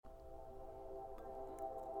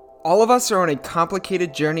All of us are on a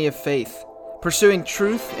complicated journey of faith, pursuing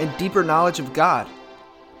truth and deeper knowledge of God.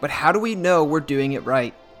 But how do we know we're doing it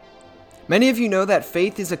right? Many of you know that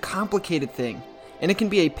faith is a complicated thing, and it can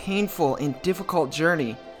be a painful and difficult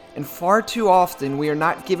journey, and far too often we are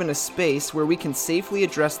not given a space where we can safely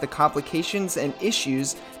address the complications and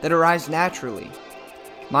issues that arise naturally.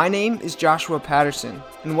 My name is Joshua Patterson,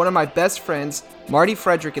 and one of my best friends, Marty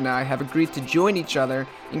Frederick, and I have agreed to join each other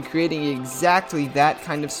in creating exactly that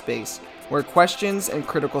kind of space, where questions and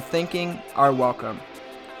critical thinking are welcome.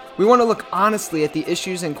 We want to look honestly at the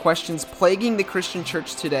issues and questions plaguing the Christian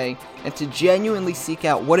church today, and to genuinely seek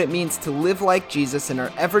out what it means to live like Jesus in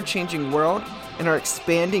our ever-changing world, in our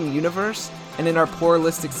expanding universe, and in our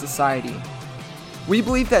pluralistic society. We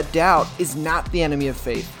believe that doubt is not the enemy of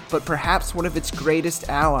faith, but perhaps one of its greatest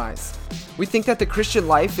allies. We think that the Christian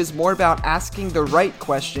life is more about asking the right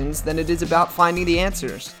questions than it is about finding the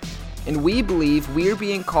answers. And we believe we are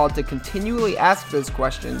being called to continually ask those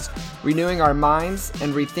questions, renewing our minds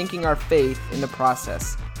and rethinking our faith in the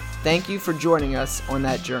process. Thank you for joining us on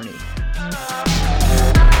that journey.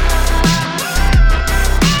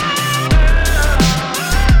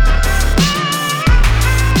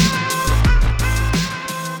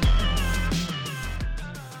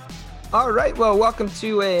 All right, well, welcome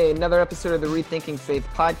to another episode of the Rethinking Faith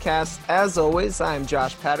podcast. As always, I'm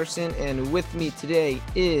Josh Patterson, and with me today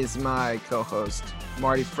is my co-host,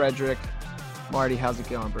 Marty Frederick. Marty, how's it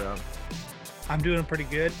going, bro? I'm doing pretty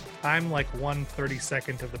good. I'm like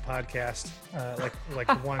 1/32 of the podcast,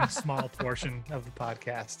 like one small portion of the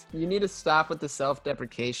podcast. You need to stop with the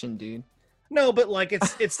self-deprecation, dude. No, but like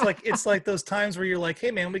it's like those times where you're like,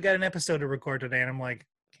 hey man, we got an episode to record today, and I'm like,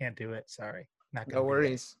 can't do it. Sorry, not gonna. No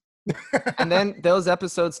worries. And then those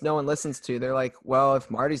episodes no one listens to, they're like, well,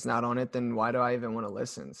 if Marty's not on it, then why do I even want to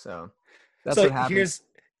listen? So that's what happens. Here's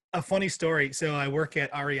a funny story. So I work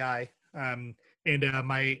at REI, and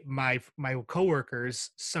my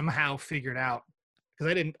coworkers somehow figured out,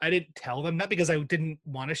 because I didn't tell them, not because I didn't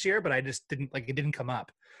want to share, but I just didn't, like, it didn't come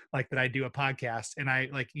up like that I do a podcast. And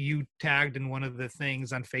you tagged in one of the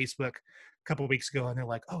things on Facebook a couple of weeks ago, and they're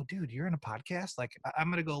like, oh dude, you're in a podcast? Like,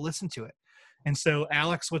 I'm gonna go listen to it. And so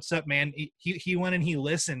Alex, what's up, man? He went and he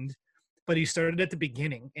listened, but he started at the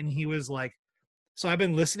beginning, and he was like, so I've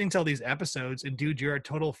been listening to all these episodes, and dude, you're a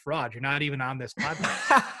total fraud. You're not even on this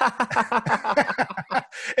podcast.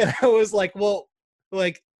 And I was like, well,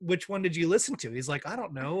 like, which one did you listen to? He's like, I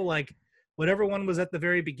don't know, like whatever one was at the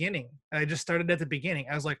very beginning. And I just started at the beginning.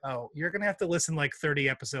 I was like, oh, you're going to have to listen like 30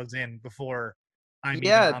 episodes in before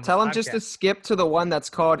tell him just to skip to the one that's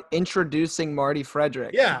called Introducing Marty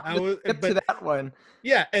Frederick. Yeah, skip to that one.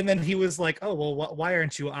 Yeah, and then he was like, "Oh, well, why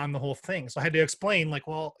aren't you on the whole thing?" So I had to explain, like,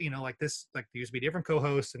 well, like this, like there used to be different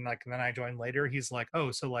co-hosts, and like, and then I joined later. He's like,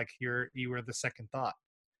 "Oh, so like you were the second thought,"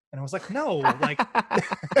 and I was like, "No, like,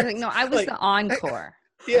 no, I was like, the encore."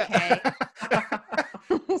 Yeah. Okay?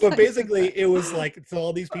 But basically, it was like, so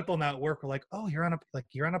all these people now at work were like, "Oh, you're on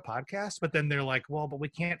a podcast," but then they're like, "Well, but we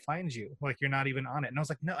can't find you. Like, you're not even on it." And I was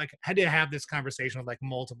like, "No," I had to have this conversation with like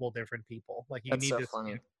multiple different people. Like, you That's need so to.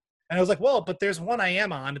 Funny. And I was like, "Well, but there's one I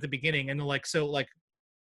am on at the beginning," and they're like, "So like,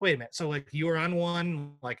 wait a minute. So like, you were on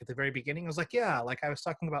one like at the very beginning?" I was like, "Yeah." Like, I was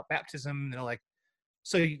talking about baptism, and they're like,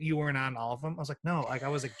 "So you weren't on all of them?" I was like, "No, like I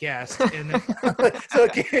was a guest." And then, so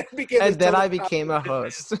it became and then I became a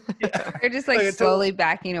host. Yeah. They're just like slowly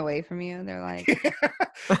backing away from you. They're like,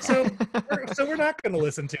 so we're not going to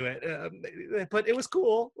listen to it. But it was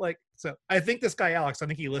cool. Like, so I think this guy, Alex, I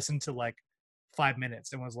think he listened to like 5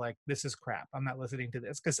 minutes and was like, this is crap. I'm not listening to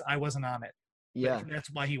this, because I wasn't on it. Yeah. But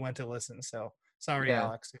that's why he went to listen. So sorry,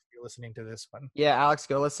 Alex, if you're listening to this one. Yeah, Alex,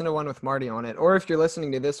 go listen to one with Marty on it. Or if you're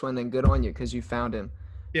listening to this one, then good on you, because you found him.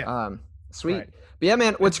 Yeah. Sweet. Right. But yeah,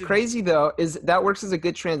 man, what's crazy though is that works as a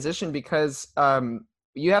good transition, because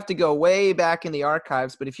you have to go way back in the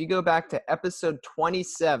archives. But if you go back to episode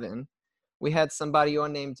 27, we had somebody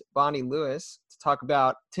on named Bonnie Lewis to talk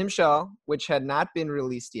about Tim Shaw, which had not been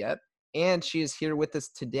released yet. And she is here with us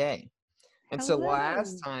today. And Hello. So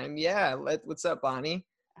last time, what's up, Bonnie?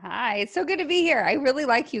 Hi, it's so good to be here. I really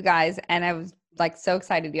like you guys, and I was like so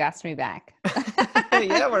excited you asked me back.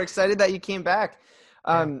 Yeah, we're excited that you came back.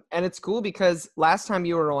 And it's cool because last time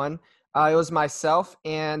you were on, it was myself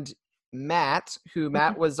and Matt,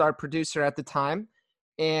 Matt was our producer at the time.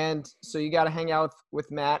 And so you got to hang out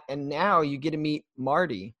with Matt, and now you get to meet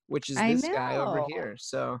Marty, which is this guy over here.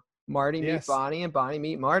 So Marty meet Bonnie, and Bonnie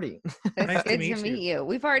meet Marty. It's nice good to meet you.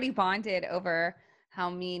 We've already bonded over how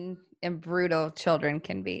mean and brutal children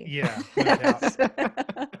can be. Yeah, no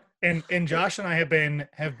doubt. And Josh and I have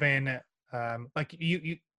been like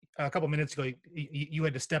you a couple minutes ago, you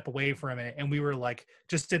had to step away for a minute, and we were like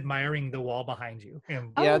just admiring the wall behind you.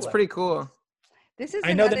 And Yeah, it's Oh, pretty cool. this is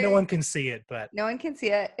I know that no another- one can see it, but No one can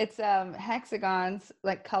see it. It's hexagons,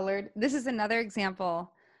 like colored. This is another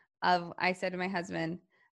example of I said to my husband,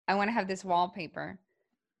 I want to have this wallpaper.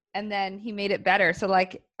 And then he made it better. So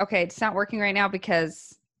like, okay, it's not working right now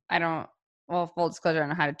because I don't, well, full disclosure, I don't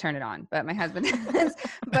know how to turn it on, but my husband does.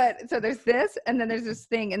 But so there's this, and then there's this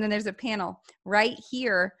thing, and then there's a panel. Right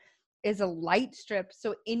here is a light strip.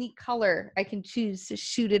 So any color I can choose to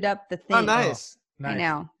shoot it up the thing. Oh, nice. I nice.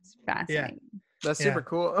 know. It's fascinating. That's Yeah. super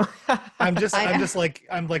cool. I'm I know. just like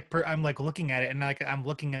I'm like looking at it, and like I'm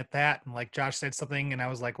looking at that, and like Josh said something, and I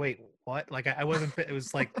was like, wait, what? Like I wasn't. It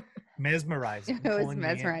was like mesmerizing. It was pulling me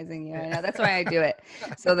in. mesmerizing you. I know. That's why I do it.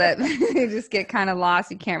 So that you just get kind of lost.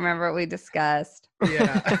 You can't remember what we discussed.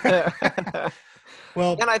 Yeah.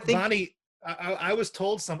 Well, And I think- Bonnie, I was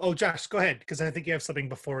told some. Oh, Josh, go ahead, because I think you have something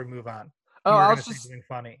before we move on. Oh, You were I gonna was say just something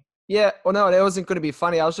funny. Yeah, well, no, it wasn't going to be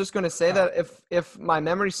funny. I was just going to say Oh. that if my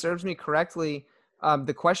memory serves me correctly,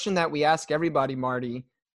 the question that we ask everybody, Marty,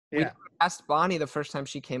 we Yeah. asked Bonnie the first time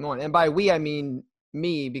she came on, and by we I mean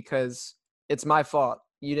me because it's my fault.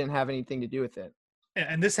 You didn't have anything to do with it.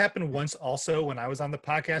 And this happened once also when I was on the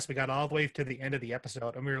podcast. We got all the way to the end of the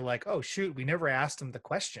episode, and we were like, "Oh shoot, we never asked him the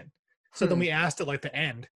question." So then Hmm. we asked it like the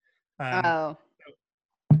end. Oh,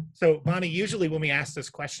 So Bonnie, usually when we ask this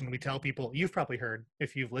question, we tell people, you've probably heard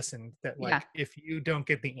if you've listened, that like Yeah. if you don't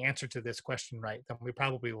get the answer to this question right, then we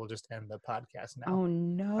probably will just end the podcast now. oh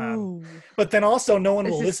no. But then also no one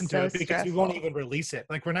This will is listen so to it because we won't stressful. even release it.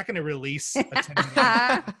 Like we're not going to release a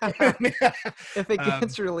 10-minute. If it Um,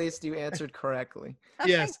 gets released, you answered correctly. Oh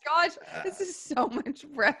Yes. my gosh, this is so much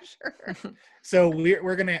pressure. So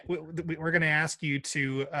we're gonna ask you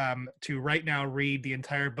to right now read the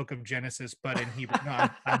entire book of Genesis, but in Hebrew. No,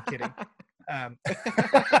 I'm kidding. I'm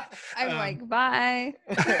Um, like, bye.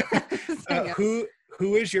 So, yeah. who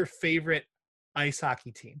is your favorite ice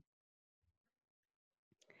hockey team?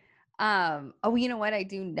 Oh, you know what? I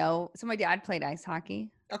do know. So my dad played ice hockey,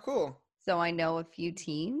 Oh, cool. so I know a few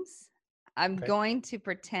teams. I'm Okay. going to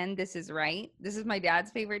pretend this is right. This is my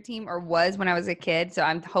dad's favorite team, or was when I was a kid. So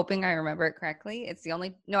I'm hoping I remember it correctly. It's the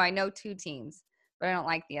only. No, I know two teams, but I don't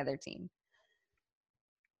like the other team.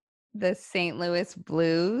 The St. Louis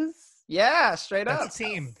Blues. Yeah, straight That's up. a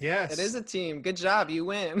team. Yes, It is a team. Good job. You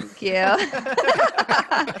win. Thank you. Are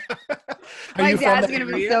My you from dad's that gonna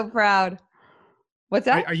be area? so proud. What's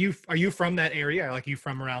that? Are you from that area? Like you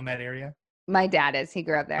from around that area? My dad is. He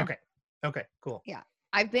grew up there. Okay. Okay. Cool.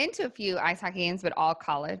 I've been to a few ice hockey games, but all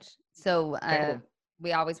college. So Cool.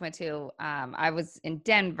 we always went to. I was in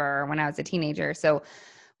Denver when I was a teenager, so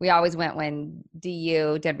we always went when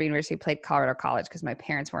Denver University played Colorado College because my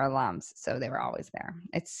parents were alums, so they were always there.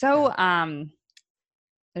 It's so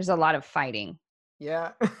there's a lot of fighting,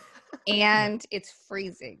 Yeah. and it's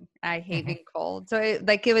freezing. I hate Mhm. being cold, so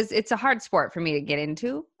it's a hard sport for me to get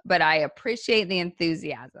into, but I appreciate the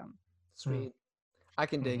enthusiasm. Sweet. I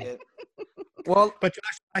can dig Mhm. it. Well, But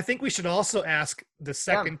Josh, I think we should also ask the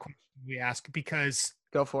second question we ask because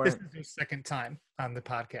go for this it. is your second time on the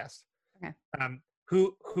podcast. Okay.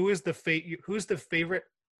 Who is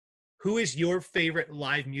your favorite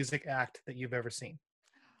live music act that you've ever seen?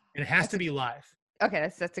 It has to be live. Okay,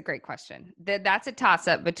 that's a great question. That's a toss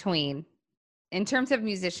up between, in terms of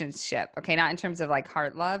musicianship. Okay, not in terms of like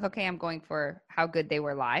heart love. Okay, I'm going for how good they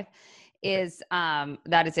were live.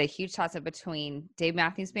 That is a huge toss up between Dave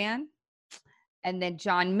Matthews Band and then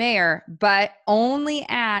John Mayer, but only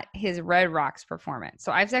at his Red Rocks performance.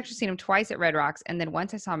 So I've actually seen him twice at Red Rocks, and then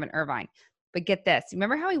once I saw him in Irvine. But get this,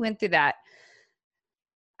 remember how he went through that?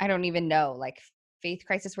 I don't even know, like faith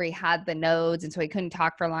crisis where he had the nodes, and so he couldn't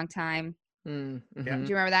talk for a long time. Mm, Yeah. Do mhm.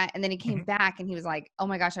 you remember that? And then he came Mhm. back and he was like, oh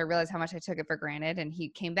my gosh, I realized how much I took it for granted. And he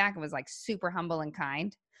came back and was like super humble and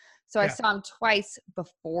kind. So I Yeah. saw him twice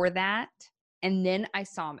before that. And then I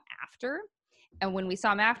saw him after. And when we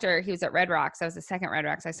saw him after, he was at Red Rocks. That was the second Red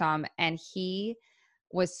Rocks I saw him. And he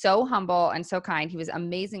was so humble and so kind. He was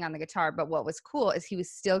amazing on the guitar. But what was cool is he was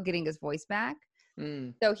still getting his voice back.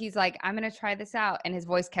 Mm. So he's like, I'm going to try this out. And his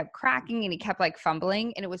voice kept cracking and he kept like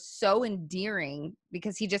fumbling. And it was so endearing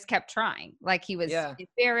because he just kept trying. Like he was Yeah.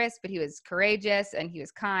 embarrassed, but he was courageous and he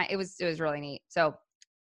was kind. It was really neat. So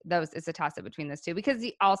it's a toss up between those two because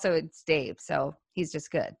it's Dave. So he's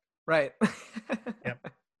just good. Right.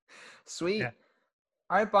 Yep. Sweet. Yeah.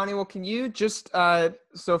 All right, Bonnie. Well, can you just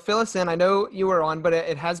so fill us in? I know you were on, but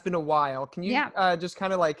it has been a while. Can you Yeah. just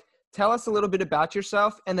kind of like tell us a little bit about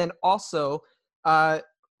yourself, and then also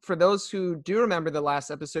for those who do remember the last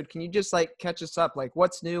episode, can you just like catch us up? Like,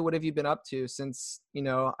 what's new? What have you been up to since,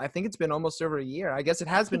 I think it's been almost over a year. I guess it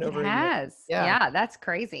I has been think it over a year. has. Yeah. Yeah, that's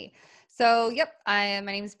crazy. So, yep, my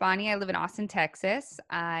name is Bonnie. I live in Austin, Texas.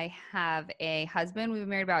 I have a husband. We've been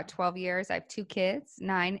married about 12 years. I have 2 kids,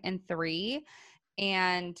 9 and 3,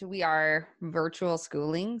 and we are virtual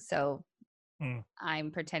schooling. So Mm.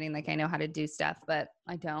 I'm pretending like I know how to do stuff, but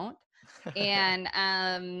I don't.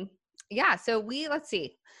 And yeah, so let's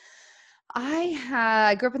see.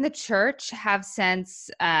 I grew up in the church, have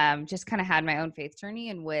since just kind of had my own faith journey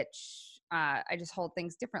in which I just hold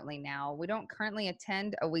things differently now. We don't currently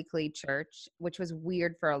attend a weekly church, which was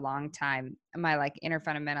weird for a long time. My like inner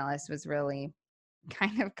fundamentalist was really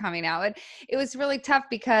kind of coming out. It was really tough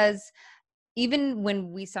because even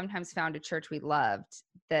when we sometimes found a church we loved,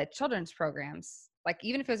 the children's programs, like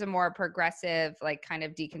even if it was a more progressive, like kind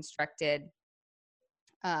of deconstructed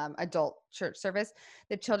adult church service,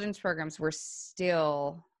 the children's programs were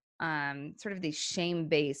still sort of these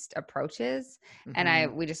shame-based approaches, and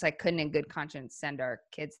Mhm. we just like couldn't in good conscience send our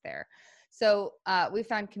kids there. So we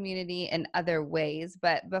found community in other ways,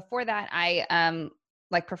 but before that, I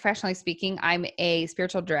like professionally speaking, I'm a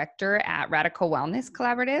spiritual director at Radical Wellness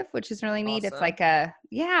Collaborative, which is really neat. It's Awesome. like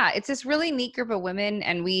it's this really neat group of women,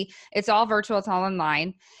 and it's all virtual, it's all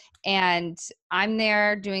online. And I'm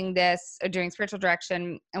there doing spiritual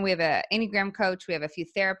direction. And we have an Enneagram coach. We have a few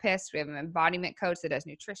therapists. We have an embodiment coach that does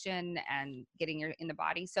nutrition and getting your in the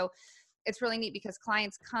body. So it's really neat because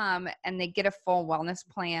clients come and they get a full wellness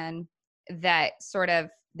plan that sort of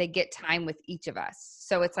they get time with each of us.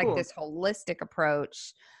 So it's like Cool. this holistic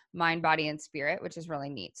approach, mind, body, and spirit, which is really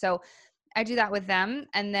neat. So I do that with them.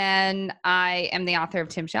 And then I am the author of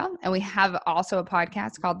Tim Shell. And we have also a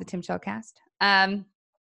podcast called the Tim Shell Cast.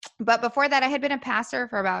 But before that, I had been a pastor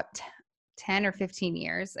for about 10 or 15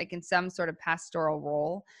 years, like in some sort of pastoral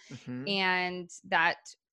role. Mhm. And that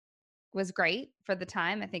was great for the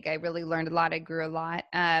time. I think I really learned a lot. I grew a lot.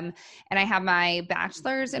 And I have my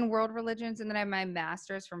bachelor's in world religions, and then I have my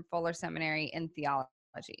master's from Fuller Seminary in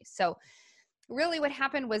theology. So really what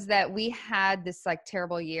happened was that we had this like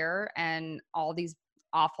terrible year and all these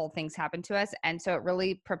awful things happened to us. And so it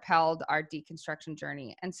really propelled our deconstruction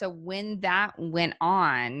journey. And so when that went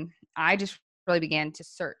on, I just really began to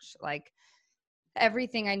search, like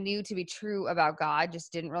everything I knew to be true about God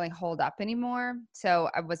just didn't really hold up anymore. So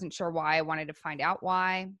I wasn't sure why. I wanted to find out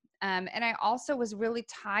why. And I also was really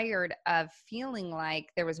tired of feeling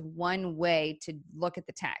like there was one way to look at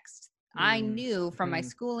the text. I Mm. knew from my Mhm.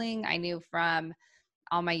 schooling, I knew from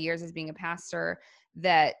all my years as being a pastor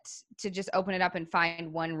that to just open it up and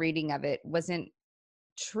find one reading of it wasn't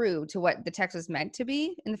true to what the text was meant to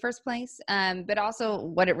be in the first place, but also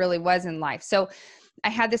what it really was in life. So I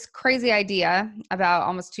had this crazy idea about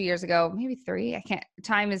almost 2 years ago, maybe 3.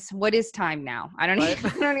 What is time now? I don't Right?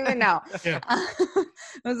 even, I don't even know. Yeah. It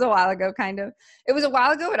was a while ago, kind of. It was a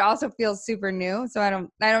while ago. It also feels super new. So I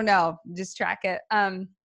don't know. Just track it.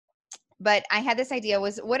 But I had this idea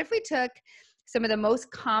was what if we took some of the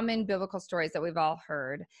most common biblical stories that we've all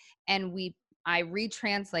heard and I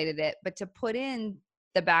retranslated it, but to put in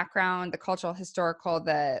the background, the cultural, historical,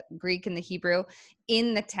 the Greek and the Hebrew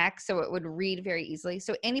in the text so it would read very easily.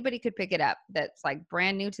 So anybody could pick it up that's like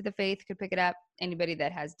brand new to the faith could pick it up. Anybody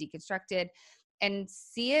that has deconstructed and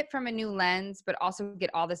see it from a new lens, but also get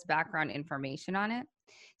all this background information on it.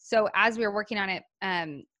 So as we were working on it,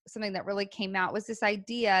 something that really came out was this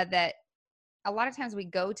idea that a lot of times we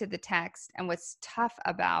go to the text, and what's tough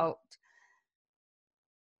about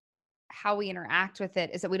how we interact with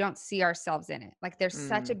it is that we don't see ourselves in it. Like there's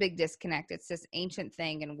such a Mm. big disconnect. It's this ancient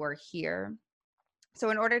thing and we're here. So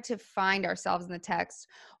in order to find ourselves in the text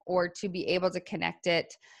or to be able to connect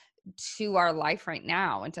it to our life right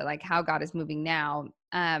now and to like how God is moving now,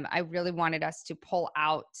 I really wanted us to pull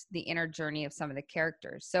out the inner journey of some of the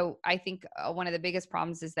characters. So I think one of the biggest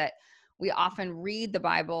problems is that we often read the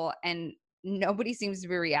Bible and nobody seems to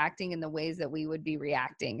be reacting in the ways that we would be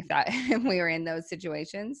reacting if we were in those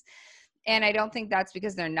situations. And I don't think that's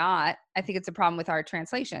because they're not. I think it's a problem with our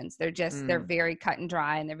translations. They're Mm. very cut and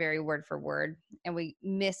dry and they're very word for word. And we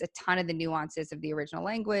miss a ton of the nuances of the original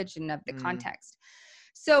language and of the Mm. context.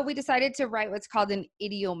 So we decided to write what's called an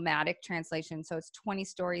idiomatic translation. So it's 20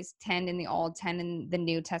 stories, 10 in the Old, 10 in the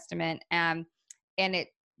New Testament. And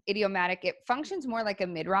idiomatic, it functions more like a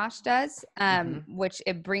midrash does, Mhm. which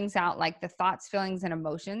it brings out like the thoughts, feelings, and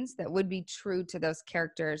emotions that would be true to those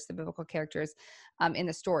characters, the biblical characters in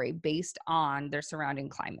the story based on their surrounding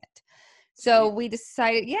climate. So Sweet. we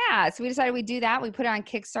decided, we do that. We put it on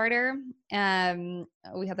Kickstarter.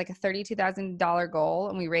 We had like a $32,000 goal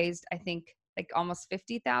and we raised, I think, like almost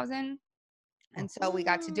 50,000. And so we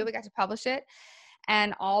got to publish it,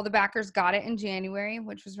 and all the backers got it in January,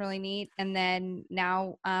 which was really neat. And then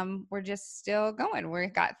now we're just still going.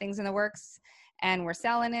 We've got things in the works and we're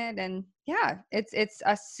selling it. And yeah, it's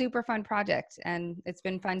a super fun project, and it's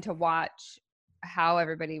been fun to watch how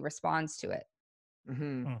everybody responds to it.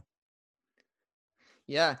 Mm-hmm. Hmm.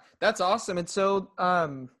 Yeah, that's awesome. And so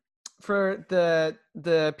for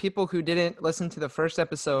the people who didn't listen to the first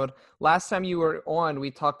episode, last time you were on,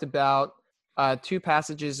 we talked about two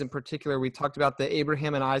passages in particular. We talked about the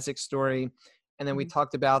Abraham and Isaac story, and then we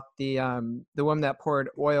talked about the woman that poured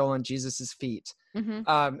oil on Jesus's feet. Mm-hmm.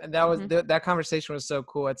 And that was that conversation was so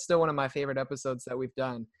cool. It's still one of my favorite episodes that we've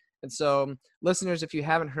done. And so, listeners, if you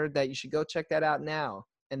haven't heard that, you should go check that out now,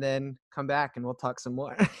 and then come back and we'll talk some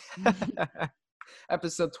more.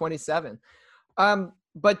 Episode 27.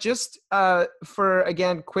 But just for,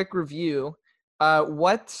 again, quick review,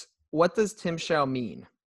 what does Timshel mean?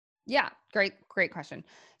 Yeah, great question.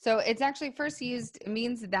 So it's actually first used, it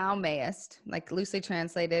means thou mayest, like loosely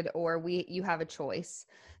translated, or you have a choice.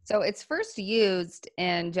 So it's first used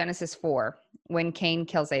in Genesis 4 when Cain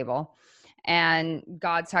kills Abel. And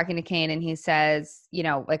God's talking to Cain and he says,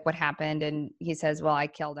 like what happened? And he says, well, I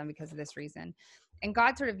killed him because of this reason. And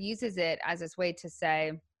God sort of uses it as this way to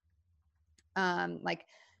say, like,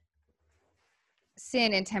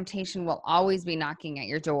 sin and temptation will always be knocking at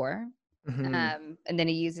your door. Mm-hmm. And then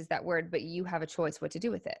he uses that word, but you have a choice what to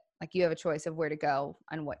do with it. Like you have a choice of where to go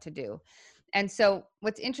and what to do. And so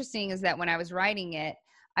what's interesting is that when I was writing it,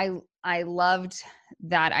 I loved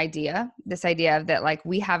that idea, this idea of that, like,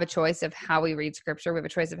 we have a choice of how we read scripture. We have a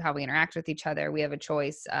choice of how we interact with each other. We have a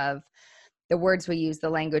choice of the words we use, the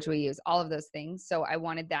language we use, all of those things. So I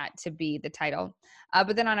wanted that to be the title.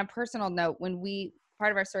 But then on a personal note,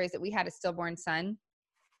 part of our story is that we had a stillborn son,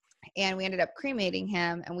 and we ended up cremating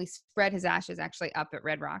him, and we spread his ashes actually up at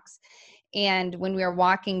Red Rocks. And when we were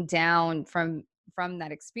walking down from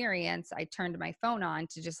that experience, I turned my phone on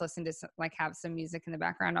to just listen to have some music in the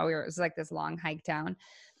background. It was like this long hike down.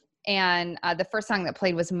 And the first song that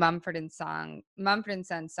played was Mumford and Sons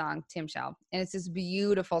song, Timshel. And it's this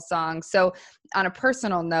beautiful song. So on a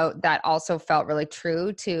personal note, that also felt really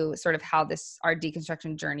true to sort of how our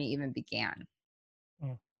deconstruction journey even began.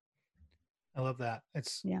 I love that.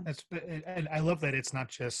 And I love that it's not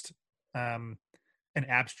just an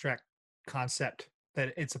abstract concept,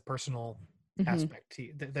 that it's a personal aspect to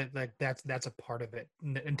you. That's a part of it.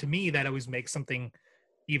 And to me, that always makes something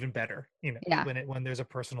even better, when there's a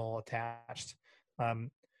personal attached.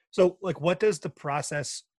 So like, what does the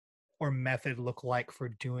process or method look like for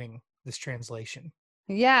doing this translation?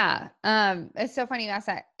 Yeah. It's so funny you asked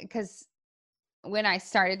that, because when I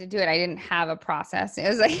started to do it, I didn't have a process. It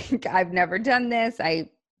was like, I've never done this. I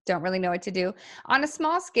don't really know what to do. On a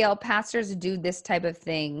small scale, pastors do this type of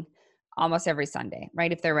thing almost every Sunday,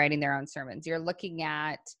 right? If they're writing their own sermons, you're looking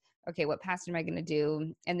at, okay, what passage am I going to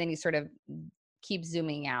do? And then you sort of keep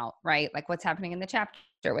zooming out, right? Like what's happening in the chapter,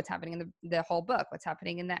 what's happening in the whole book, what's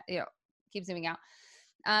happening in that, keep zooming out.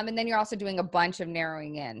 And then you're also doing a bunch of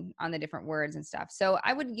narrowing in on the different words and stuff. So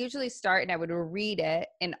I would usually start and I would read it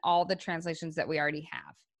in all the translations that we already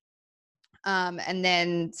have. And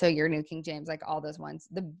then, so your New King James, like all those ones,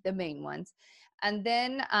 the main ones. And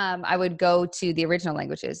then I would go to the original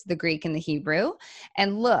languages, the Greek and the Hebrew.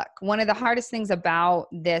 And look, one of the hardest things about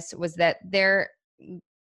this was that they're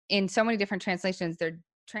in so many different translations, they're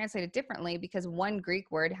translated differently because one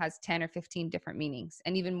Greek word has 10 or 15 different meanings,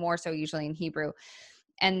 and even more so usually in Hebrew.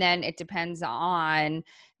 And then it depends on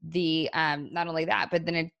the, not only that, but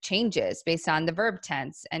then it changes based on the verb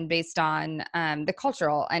tense and based on the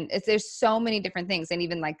cultural. And there's so many different things. And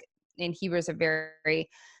even like in Hebrew is a very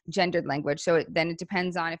gendered language. So then it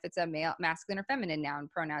depends on if it's a male, masculine or feminine noun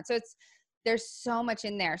pronoun. So there's so much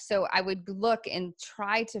in there. So I would look and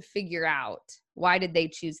try to figure out, why did they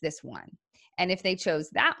choose this one? And if they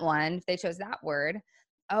chose that one, if they chose that word,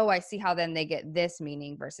 oh, I see how then they get this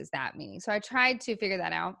meaning versus that meaning. So I tried to figure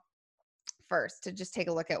that out first, to just take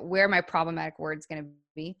a look at where my problematic word's going to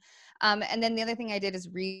be. And then the other thing I did is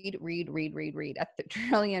read a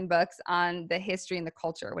trillion books on the history and the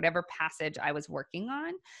culture, whatever passage I was working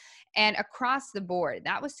on. And across the board,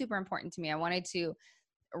 that was super important to me. I wanted to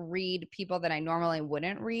read people that I normally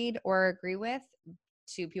wouldn't read or agree with,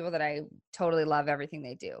 to people that I totally love everything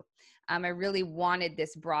they do. I really wanted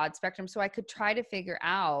this broad spectrum so I could try to figure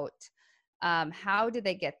out how did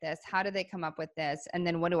they get this? How did they come up with this? And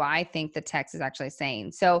then what do I think the text is actually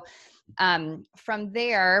saying? So from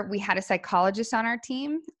there, we had a psychologist on our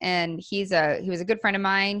team, and he was a good friend of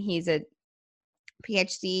mine. He's a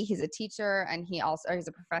PhD, he's a teacher, and he's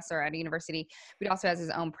a professor at a university, but he also has his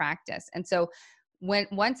own practice. And so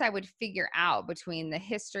once I would figure out between the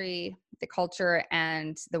history, the culture,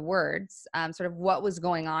 and the words, sort of what was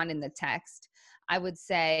going on in the text, I would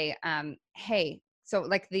say, hey, so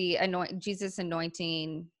like Jesus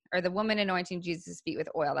anointing, or the woman anointing Jesus' feet with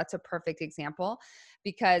oil. That's a perfect example,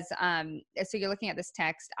 because so you're looking at this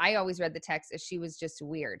text. I always read the text as she was just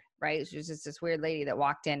weird, right? She was just this weird lady that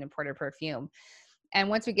walked in and poured her perfume. And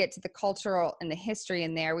once we get to the cultural and the history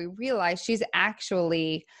in there, we realize she's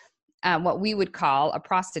actually what we would call a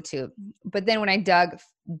prostitute. But then when I dug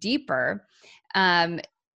deeper,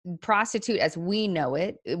 prostitute as we know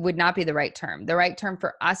it would not be the right term. The right term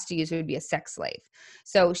for us to use would be a sex slave.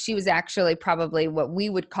 So she was actually probably what we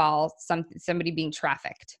would call somebody being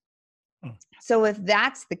trafficked. So if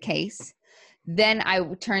that's the case, then I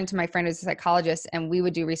would turn to my friend who's a psychologist, and we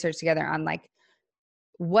would do research together on like,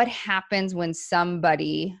 what happens when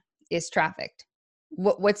somebody is trafficked?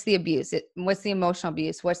 What's the abuse? What's the emotional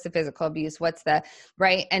abuse? What's the physical abuse? What's the,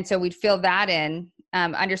 right? And so we'd fill that in,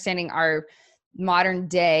 understanding our modern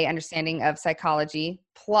day understanding of psychology,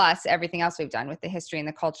 plus everything else we've done with the history and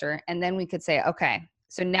the culture. And then we could say, okay,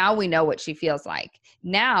 so now we know what she feels like.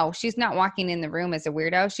 Now she's not walking in the room as a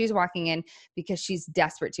weirdo. She's walking in because she's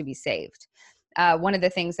desperate to be saved. One of the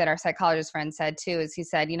things that our psychologist friend said too, is he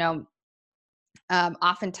said,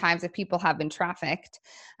 oftentimes if people have been trafficked,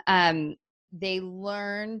 they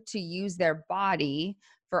learn to use their body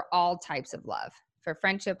for all types of love, for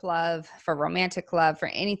friendship love, for romantic love, for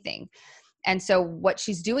anything. And so what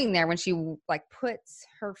she's doing there when she like puts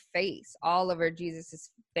her face all over Jesus's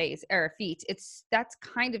face or feet, that's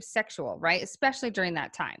kind of sexual, right? Especially during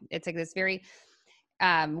that time. It's like this very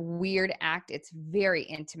weird act. It's very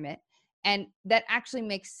intimate. And that actually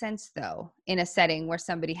makes sense though, in a setting where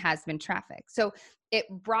somebody has been trafficked. So it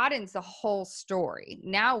broadens the whole story.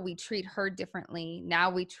 Now we treat her differently. Now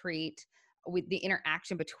we treat with the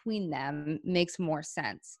interaction between them makes more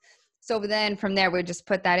sense. So then from there, we'd just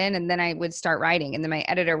put that in, and then I would start writing. And then my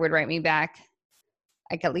editor would write me back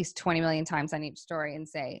like at least 20 million times on each story and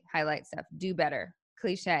say, highlight stuff, do better,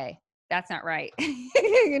 cliche, that's not right,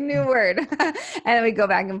 a new word. And then we'd go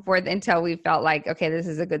back and forth until we felt like, okay, this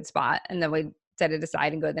is a good spot. And then we'd set it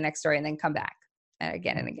aside and go to the next story and then come back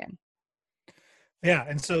again and again. Yeah.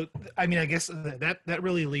 And so, I mean, I guess that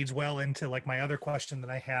really leads well into like my other question that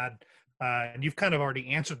I had, and you've kind of already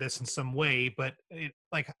answered this in some way, but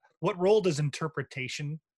what role does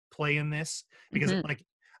interpretation play in this? Because like,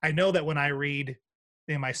 I know that when I read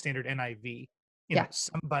in my standard NIV, you know,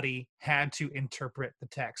 somebody had to interpret the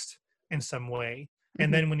text in some way.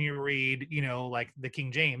 And then when you read, you know, like the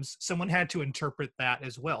King James, someone had to interpret that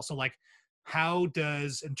as well. So like, how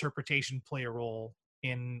does interpretation play a role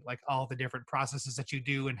in like all the different processes that you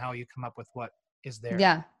do and how you come up with what is there?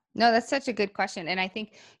 Yeah. No, that's such a good question. And I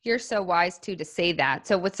think you're so wise too to say that.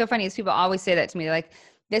 So what's so funny is people always say that to me. They're like,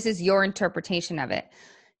 this is your interpretation of it.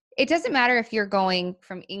 It doesn't matter if you're going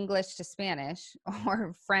from English to Spanish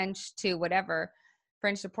or French to whatever,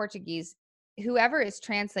 French to Portuguese, whoever is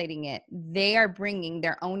translating it, they are bringing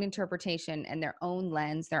their own interpretation and their own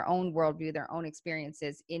lens, their own worldview, their own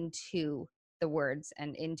experiences into the words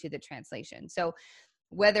and into the translation. So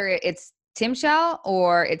whether it's Tim Shell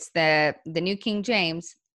or it's the New King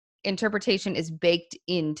James, interpretation is baked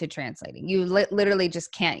into translating. You literally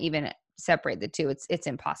just can't even separate the two. It's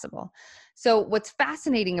impossible. So what's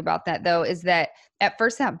fascinating about that though, is that at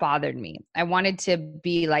first that bothered me. I wanted to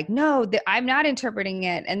be like, no, I'm not interpreting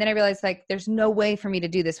it. And then I realized like, there's no way for me to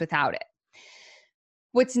do this without it.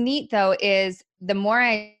 What's neat though, is the more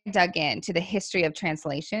I dug into the history of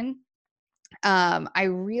translation, I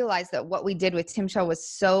realized that what we did with Tim Shell was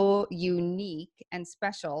so unique and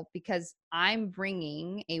special because I'm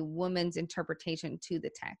bringing a woman's interpretation to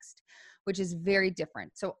the text, which is very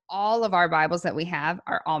different. So all of our Bibles that we have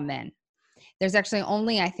are all men. There's actually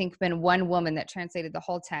only, I think, been one woman that translated the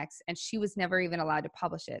whole text, and she was never even allowed to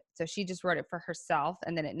publish it. So she just wrote it for herself,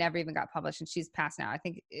 and then it never even got published, and she's passed now. I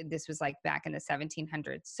think this was like back in the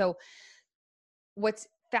 1700s. So what's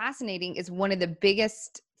fascinating is one of the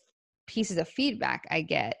biggest pieces of feedback I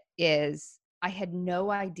get is I had no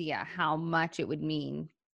idea how much it would mean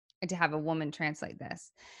to have a woman translate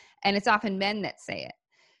this. And it's often men that say it.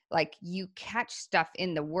 Like you catch stuff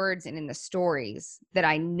in the words and in the stories that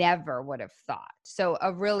I never would have thought. So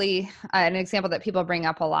an example that people bring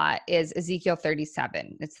up a lot is Ezekiel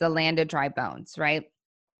 37. It's the land of dry bones, right?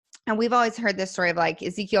 And we've always heard this story of like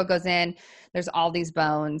Ezekiel goes in, there's all these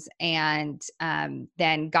bones, and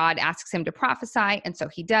then God asks him to prophesy. And so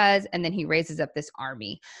he does. And then he raises up this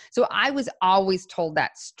army. So I was always told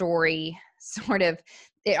that story sort of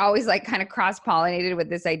it always like kind of cross-pollinated with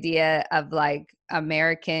this idea of like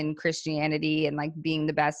American Christianity and like being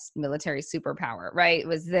the best military superpower, right? It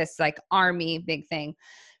was this like army big thing.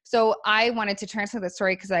 So I wanted to translate the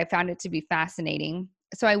story because I found it to be fascinating.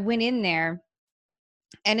 So I went in there,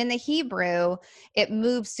 and in the Hebrew, it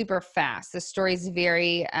moves super fast. The story is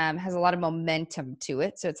very, has a lot of momentum to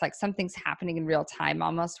it. So it's like something's happening in real time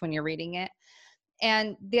almost when you're reading it.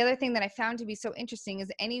 And the other thing that I found to be so interesting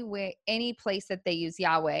is any place that they use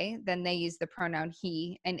Yahweh, then they use the pronoun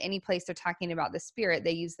he, and any place they're talking about the Spirit,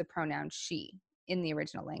 they use the pronoun she in the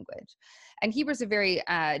original language. And Hebrew is a very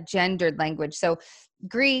gendered language. So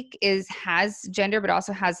Greek has gender, but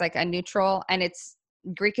also has like a neutral, and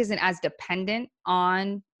Greek isn't as dependent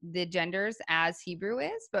on the genders as Hebrew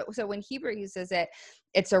is. But so when Hebrew uses it,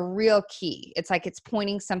 it's a real key. It's like it's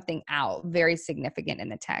pointing something out very significant in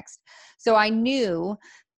the text. So I knew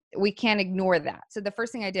we can't ignore that. So the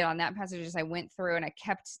first thing I did on that passage is I went through and I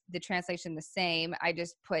kept the translation the same. I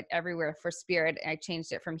just put everywhere for spirit. I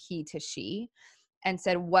changed it from he to she and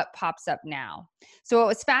said, what pops up now? So what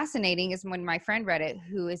was fascinating is when my friend read it,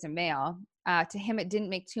 who is a male, to him, it didn't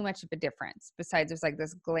make too much of a difference. Besides, there's like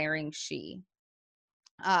this glaring she.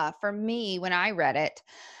 For me, when I read it,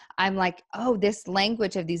 I'm like, oh, this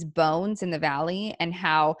language of these bones in the valley and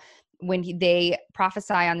how when they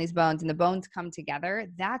prophesy on these bones and the bones come together,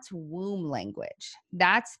 that's womb language.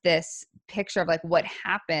 That's this picture of like what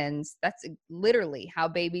happens. That's literally how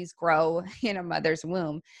babies grow in a mother's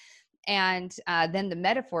womb. And then the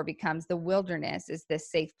metaphor becomes the wilderness is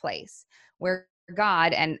this safe place where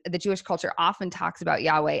God, and the Jewish culture often talks about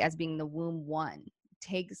Yahweh as being the womb one,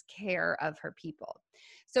 takes care of her people.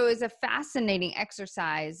 So it's a fascinating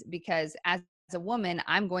exercise because as a woman,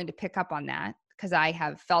 I'm going to pick up on that because I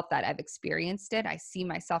have felt that, I've experienced it. I see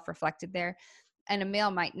myself reflected there, and a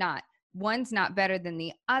male might not. One's not better than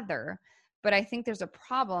the other, but I think there's a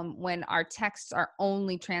problem when our texts are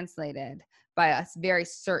only translated by a very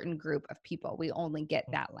certain group of people. We only get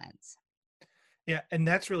that lens. Yeah, and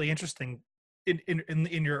that's really interesting.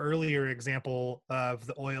 In your earlier example of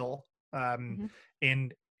the oil,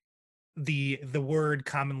 and the word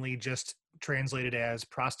commonly just translated as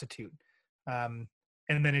prostitute, and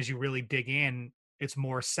then as you really dig in, it's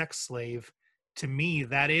more sex slave. To me,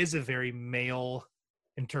 that is a very male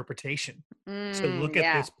interpretation. To look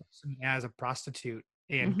at this person as a prostitute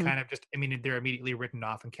and kind of just, I mean, they're immediately written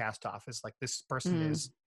off and cast off as like this person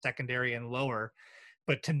is secondary and lower.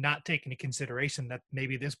 But to not take into consideration that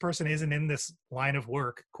maybe this person isn't in this line of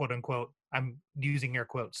work, quote unquote, I'm using air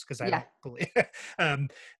quotes because I don't believe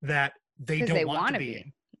that they don't want to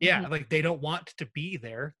be. Yeah, like they don't want to be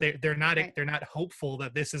there. They're not they're not hopeful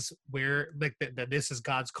that this is where like that this is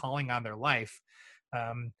God's calling on their life.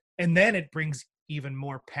 And then it brings even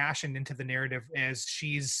more passion into the narrative as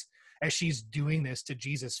she's doing this to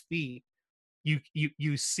Jesus' feet.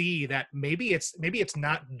 You see that maybe it's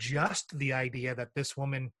not just the idea that this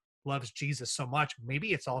woman loves Jesus so much.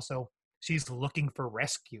 Maybe it's also she's looking for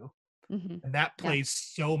rescue, and that plays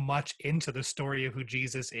so much into the story of who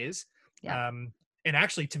Jesus is. And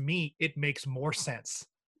actually, to me, it makes more sense.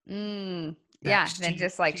 Than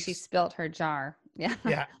just like she spilt her jar.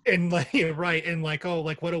 Yeah, and like right, and like, oh,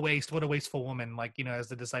 like what a wasteful woman. Like, you know, as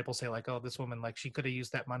the disciples say, like, oh, this woman, like she could have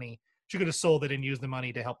used that money, she could have sold it and used the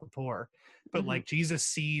money to help the poor. But like Jesus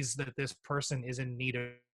sees that this person is in need of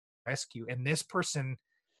rescue, and this person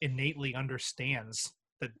innately understands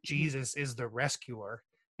that Jesus is the rescuer,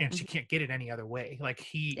 and she can't get it any other way. Like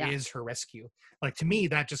he is her rescue. Like to me,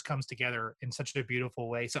 that just comes together in such a beautiful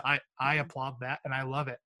way. So I applaud that, and I love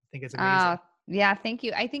it. I think it's amazing. Yeah, thank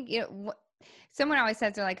you. I think someone always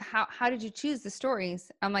says, they're like, how did you choose the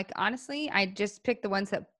stories? I'm like, honestly, I just picked the ones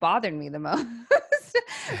that bothered me the most.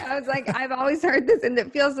 I was like, I've always heard this, and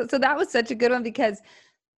it feels so. That was such a good one because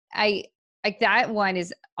I like that one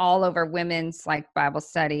is all over women's like Bible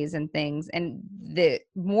studies and things, and the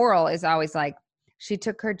moral is always like she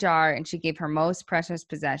took her jar and she gave her most precious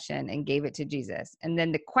possession and gave it to Jesus. And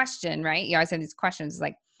then the question, right? You always have these questions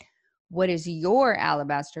like, what is your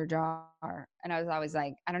alabaster jar? And I was always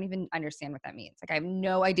like, I don't even understand what that means. Like, I have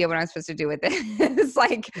no idea what I'm supposed to do with it. It's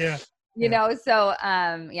like, you know, so,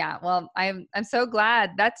 well, I'm so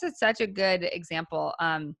glad that's such a good example,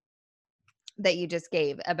 that you just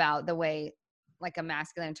gave about the way like a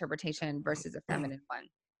masculine interpretation versus a feminine one.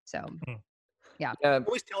 So,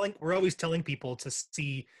 we're always telling people to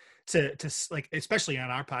see, to like, especially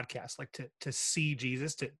on our podcast, like to see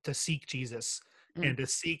Jesus, to seek Jesus and to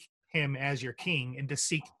seek him as your king, and to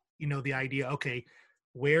seek, you know, the idea, okay,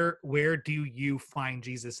 where do you find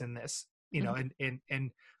Jesus in this, you know?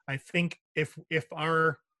 And I think if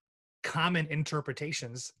our common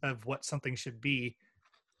interpretations of what something should be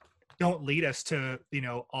don't lead us to,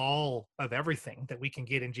 all of everything that we can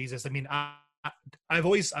get in Jesus. I mean, I've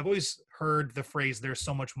always heard the phrase, there's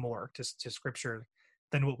so much more to scripture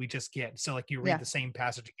than what we just get. So like you read Yeah. the same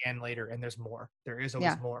passage again later and there's more. There is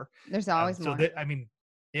always Yeah. more. There's always So more. that, I mean,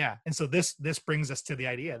 yeah. And so this brings us to the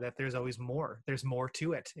idea that there's always more. There's more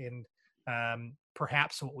to it. And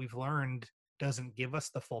perhaps what we've learned doesn't give us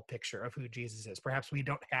the full picture of who Jesus is. Perhaps we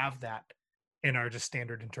don't have that in our just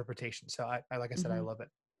standard interpretation. So I like I said, I Mhm. love it.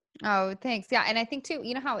 Oh, thanks. Yeah. And I think too,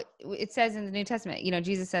 you know how it says in the New Testament,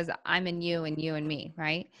 Jesus says, I'm in you and you in me,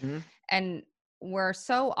 right? Mhm. And we're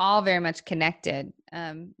so all very much connected.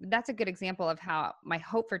 That's a good example of how my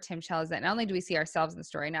hope for Tim Shell is that not only do we see ourselves in the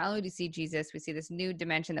story, not only do we see Jesus, we see this new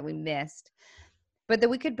dimension that we missed, but that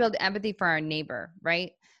we could build empathy for our neighbor,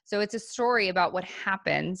 right? So it's a story about what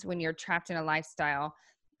happens when you're trapped in a lifestyle.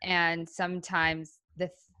 And sometimes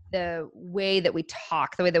the way that we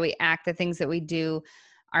talk, the way that we act, the things that we do,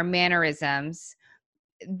 our mannerisms,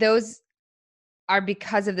 those are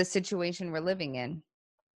because of the situation we're living in.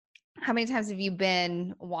 How many times have you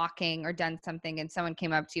been walking or done something and someone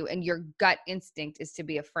came up to you and your gut instinct is to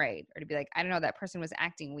be afraid or to be like, I don't know, that person was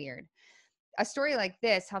acting weird. A story like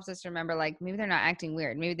this helps us remember, like, maybe they're not acting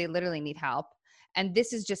weird. Maybe they literally need help. And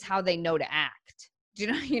this is just how they know to act. Do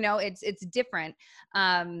you know, it's different.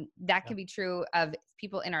 That can be true of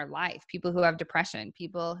people in our life, people who have depression,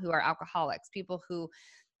 people who are alcoholics, people who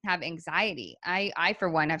have anxiety. I for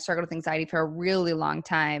one have struggled with anxiety for a really long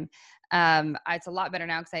time. It's a lot better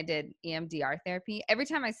now because I did EMDR therapy. Every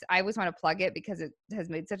time I always want to plug it because it has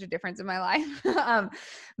made such a difference in my life.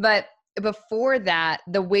 But before that,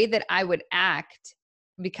 the way that I would act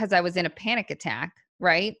because I was in a panic attack,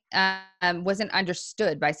 right, wasn't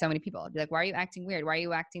understood by so many people. I'd be like, why are you acting weird? Why are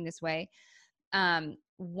you acting this way?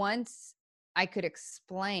 Once I could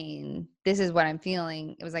explain, this is what I'm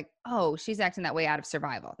feeling, it was like, oh, she's acting that way out of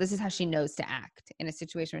survival. This is how she knows to act in a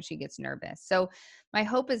situation when she gets nervous. So my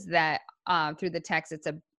hope is that through the text, it's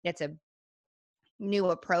a new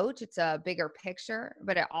approach. It's a bigger picture,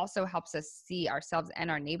 but it also helps us see ourselves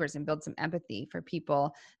and our neighbors and build some empathy for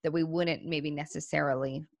people that we wouldn't maybe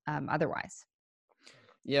necessarily otherwise.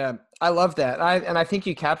 Yeah, I love that. I think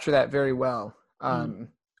you capture that very well Mm.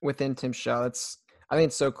 within Tim Shell. I think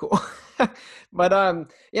it's so cool. But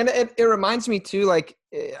yeah, and it reminds me too, like,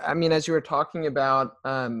 I mean, as you were talking about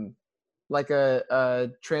like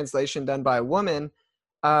a translation done by a woman,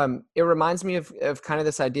 it reminds me of kind of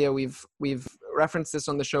this idea we've referenced this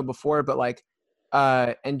on the show before, but like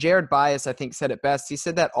and Jared Bias, I think, said it best. He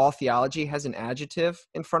said that all theology has an adjective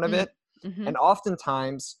in front of Mm. it. Mm-hmm. And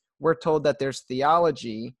oftentimes we're told that there's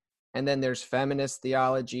theology, and then there's feminist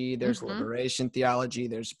theology, there's Mm-hmm. liberation theology,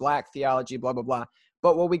 there's black theology, blah, blah, blah.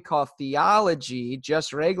 But what we call theology,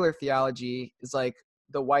 just regular theology, is like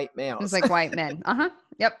the white It's males. like white men. Uh-huh.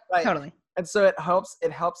 Yep. Right. Totally. And so it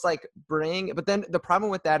helps like bring, but then the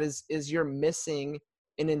problem with that is you're missing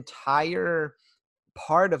an entire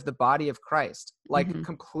part of the body of Christ, like Mm-hmm.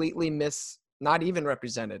 completely not even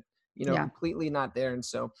represented, Yeah. completely not there. And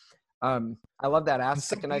so I love that And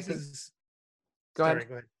some aspect. And I think, pieces, go ahead. sorry,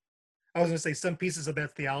 go ahead. I was going to say some pieces of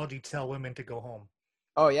that theology tell women to go home.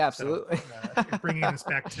 Oh yeah, So absolutely. bringing us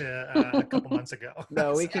back to a couple months ago.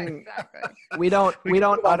 No, we So, can, Exactly. we don't we can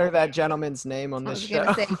move on. utter that gentleman's name on I this was show.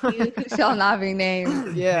 gonna say, you shall not be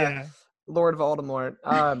named. Yeah, Yeah. Lord Voldemort.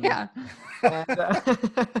 Yeah.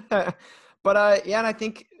 And, but yeah, and I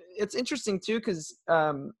think it's interesting too, because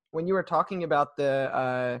when you were talking about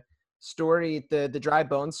the story, the dry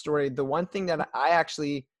bones story, the one thing that I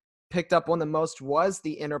actually picked up on the most was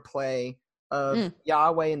the interplay of Mm.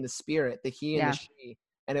 Yahweh and the Spirit, the he and Yeah. the she,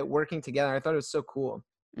 and it working together. I thought it was so cool.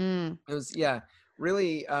 Mm. It was, yeah,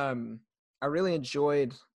 really. I really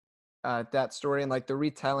enjoyed that story and like the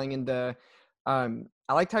retelling and the.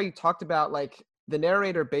 I liked how you talked about like the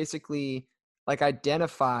narrator basically like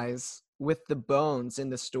identifies with the bones in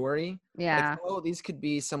the story. Like, Yeah. oh, these could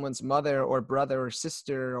be someone's mother or brother or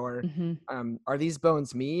sister, or Mm-hmm. are these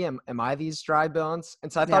bones me? Am I these dry bones?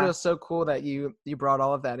 And so I thought it Yeah. was so cool that you brought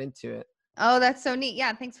all of that into it. Oh, that's so neat.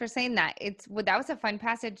 Yeah, thanks for saying that. That was a fun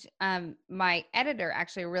passage. My editor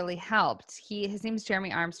actually really helped. His name's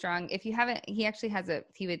Jeremy Armstrong. If you haven't, he actually has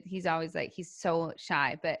he's always like, he's so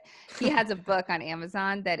shy, but he has a book on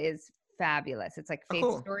Amazon that is fabulous. It's like Oh, faith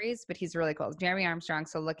cool. stories, but he's really cool. It's Jeremy Armstrong,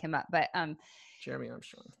 so look him up. But Jeremy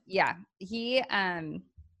Armstrong. yeah, he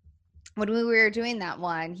when we were doing that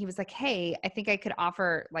one, he was like, "Hey, I think I could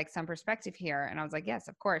offer like some perspective here." And I was like, "Yes,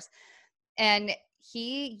 of course." And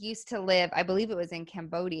he used to live, I believe it was in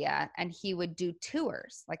Cambodia, and he would do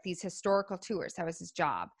tours, like these historical tours. That was his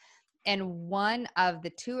job. And one of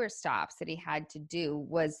the tour stops that he had to do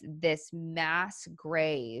was this mass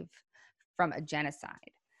grave from a genocide.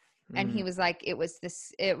 And Mm. he was like, it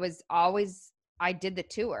was always, I did the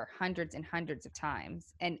tour hundreds and hundreds of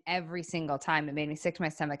times. And every single time it made me sick to my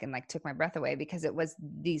stomach and like took my breath away because it was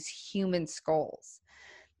these human skulls.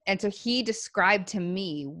 And so he described to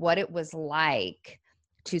me what it was like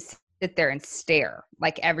to sit there and stare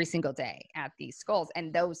like every single day at these skulls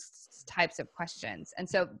and those types of questions. And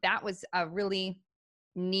so that was a really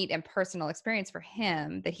neat and personal experience for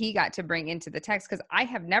him that he got to bring into the text, because I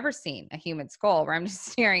have never seen a human skull where I'm just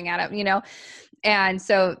staring at it, and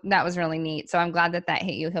so that was really neat. So I'm glad that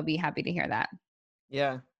hit you. He'll be happy to hear that.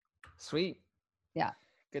 Yeah. Sweet. Yeah.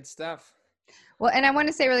 Good stuff. Well, and I want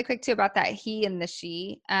to say really quick too about that he and the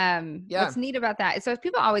she. What's neat about that is, so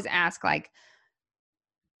people always ask like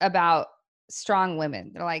about strong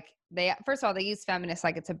women. They're like, first of all, they use feminist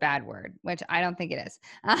like it's a bad word, which I don't think it is.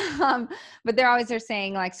 But they're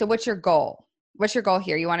saying like, so what's your goal? What's your goal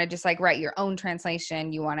here? You want to just like write your own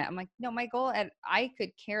translation? I'm like, no, my goal, and I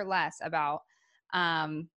could care less about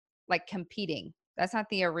like competing. That's not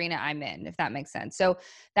the arena I'm in, if that makes sense. So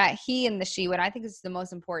that he and the she, what I think is the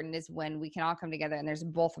most important is when we can all come together and there's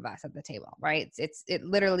both of us at the table, right? It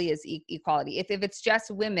literally is equality. If it's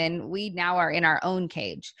just women, we now are in our own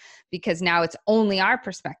cage because now it's only our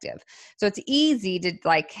perspective. So it's easy to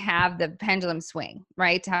like have the pendulum swing,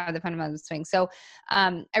 right? To have the pendulum swing. So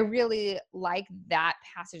I really like that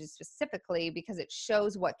passage specifically because it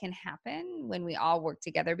shows what can happen when we all work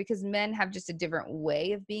together, because men have just a different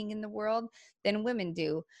way of being in the world than women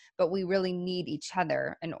do, but we really need each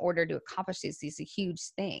other in order to accomplish these huge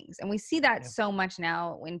things. And we see that so much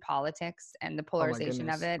now in politics and the polarization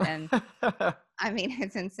of it. And I mean,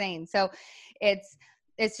 it's insane. So it's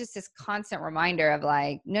just this constant reminder of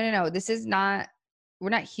like, no, this is not, we're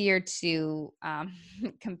not here to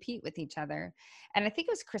compete with each other. And I think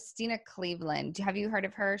it was Christina Cleveland. Have you heard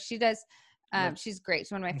of her? She does, she's great.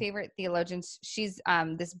 She's one of my favorite theologians. She's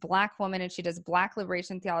this Black woman, and she does Black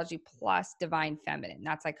liberation theology plus divine feminine.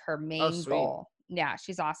 That's like her main goal. Yeah,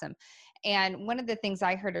 she's awesome. And one of the things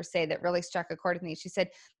I heard her say that really struck a chord with me, she said,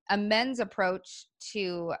 a men's approach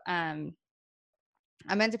to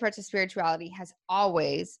spirituality has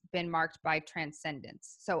always been marked by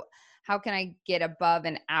transcendence. So how can I get above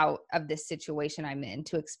and out of this situation I'm in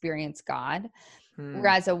to experience God?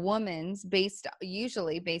 Whereas a woman's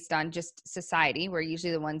usually based on just society, we're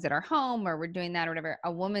usually the ones that are home or we're doing that or whatever.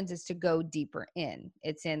 A woman's is to go deeper in.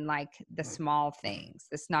 It's in like the small things,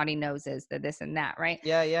 the snotty noses, the this and that, right?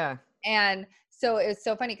 Yeah. And so it's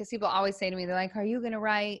so funny because people always say to me, they're like, are you going to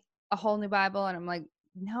write a whole new Bible? And I'm like,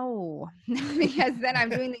 no, because then I'm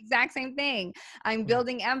doing the exact same thing. I'm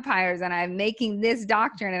building empires and I'm making this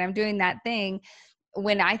doctrine and I'm doing that thing,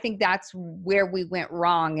 when I think that's where we went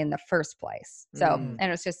wrong in the first place. So,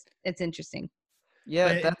 and it's interesting.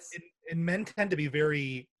 Yeah. And men tend to be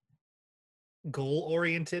very goal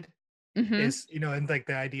oriented, is, and like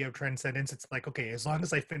the idea of transcendence. It's like, okay, as long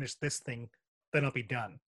as I finish this thing, then I'll be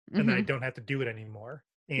done. And then I don't have to do it anymore.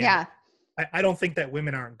 And I don't think that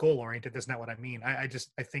women aren't goal oriented. That's not what I mean. I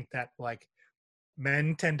think that like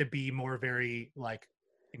men tend to be more very like,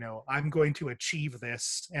 I'm going to achieve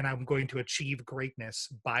this and I'm going to achieve greatness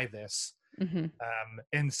by this.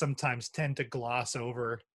 And sometimes tend to gloss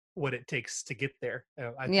over what it takes to get there.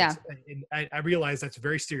 I realize that's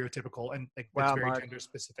very stereotypical and like, that's very Mark. gender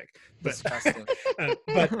specific,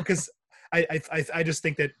 but because I just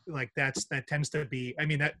think that like that tends to be, I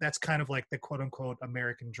mean, that's kind of like the quote unquote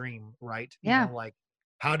American dream, right? Like,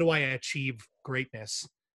 how do I achieve greatness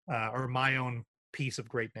or my own piece of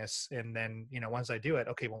greatness? And then, once I do it,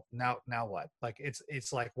 okay, well now what? Like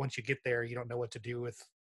it's like once you get there, you don't know what to do with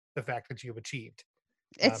the fact that you've achieved.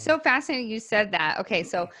 It's so fascinating you said that. Okay,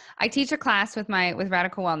 so I teach a class with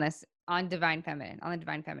Radical Wellness on the divine feminine.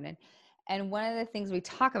 And one of the things we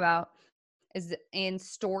talk about is in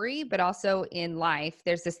story, but also in life,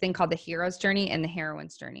 there's this thing called the hero's journey and the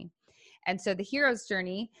heroine's journey. And so the hero's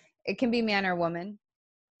journey, it can be man or woman.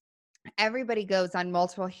 Everybody goes on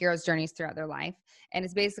multiple hero's journeys throughout their life. And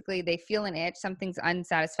it's basically they feel an itch, something's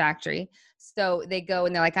unsatisfactory. So they go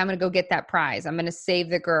and they're like, I'm going to go get that prize. I'm going to save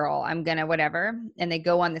the girl. I'm going to whatever. And they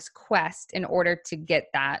go on this quest in order to get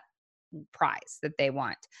that prize that they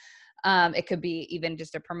want. It could be even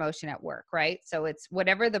just a promotion at work, right? So it's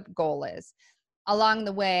whatever the goal is. Along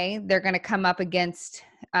the way, they're going to come up against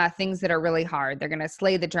things that are really hard. They're going to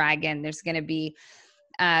slay the dragon. There's going to be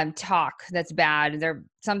talk that's bad.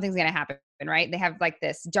 Something's going to happen, right? They have like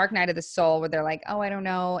this dark night of the soul where they're like, oh, I don't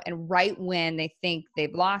know. And right when they think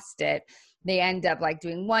they've lost it, they end up like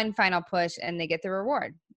doing one final push and they get the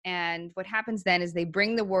reward. And what happens then is they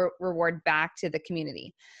bring the reward back to the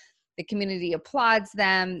community. The community applauds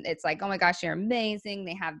them. It's like, oh my gosh, you're amazing.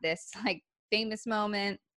 They have this like famous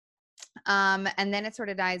moment. And then it sort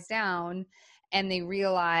of dies down and they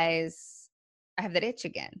realize I have that itch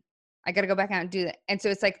again. I got to go back out and do that. And so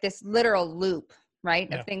it's like this literal loop, right?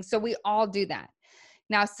 Yeah. Of things. So we all do that.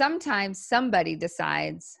 Now, sometimes somebody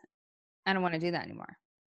decides, I don't want to do that anymore.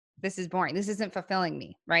 This is boring. This isn't fulfilling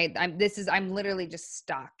me, right? I'm literally just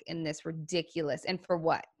stuck in this ridiculous, and for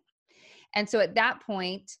what? And so at that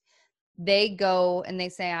point, they go and they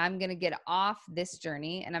say, I'm going to get off this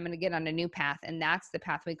journey and I'm going to get on a new path. And that's the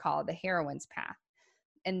path we call the heroine's path.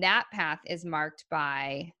 And that path is marked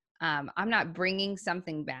by, I'm not bringing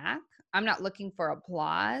something back. I'm not looking for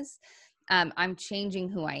applause. I'm changing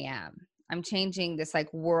who I am. I'm changing this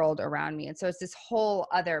like world around me. And so it's this whole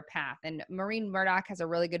other path. And Maureen Murdoch has a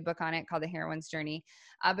really good book on it called The Heroine's Journey.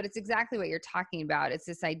 But it's exactly what you're talking about. It's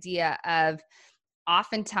this idea of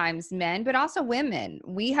oftentimes men, but also women,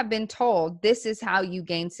 we have been told this is how you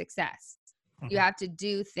gain success. You have to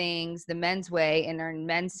do things the men's way and earn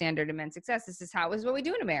men's standard of men's success. This is what we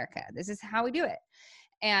do in America. This is how we do it.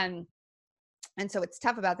 And so it's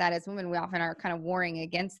tough about that as women. We often are kind of warring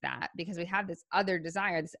against that because we have this other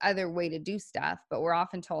desire, this other way to do stuff, but we're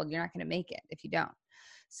often told you're not going to make it if you don't.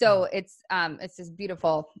 So it's this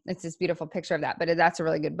beautiful picture of that, but that's a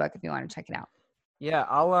really good book if you want to check it out. Yeah,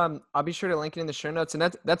 I'll be sure to link it in the show notes.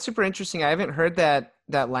 And that's super interesting. I haven't heard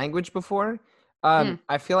that language before.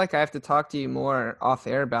 I feel like I have to talk to you more off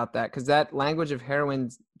air about that, because that language of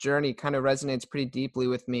heroine's journey kind of resonates pretty deeply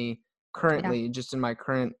with me currently, just in my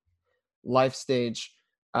current life stage.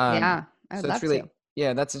 I would so love it's really, to.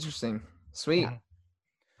 yeah, that's interesting. Sweet. Yeah.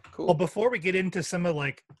 Cool. Well, before we get into some of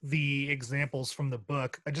like the examples from the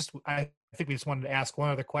book, I think we just wanted to ask one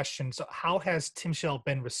other question. So how has Tim Shell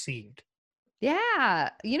been received? Yeah.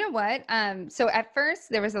 You know what? So at first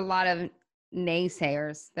there was a lot of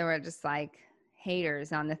naysayers. There were just like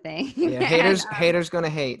haters on the thing. Yeah, haters gonna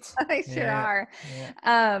hate. They sure are.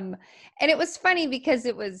 Yeah. And it was funny because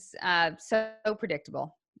it was so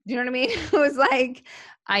predictable. Do you know what I mean? It was like,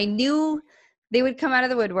 I knew they would come out of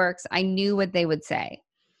the woodworks. I knew what they would say.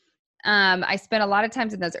 I spent a lot of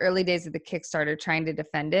times in those early days of the Kickstarter trying to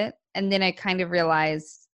defend it. And then I kind of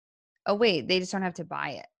realized, oh wait, they just don't have to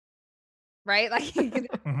buy it. Right? Like,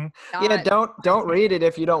 yeah, don't read it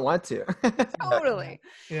if you don't want to. Totally.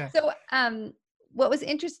 Yeah. So, what was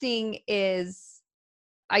interesting is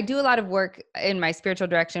I do a lot of work in my spiritual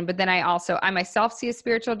direction, but then I myself see a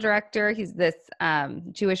spiritual director. He's this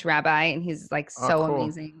Jewish rabbi, and he's like so cool.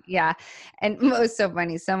 amazing. Yeah. And it was so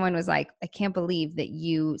funny. Someone was like, I can't believe that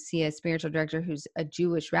you see a spiritual director who's a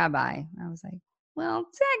Jewish rabbi. I was like, well,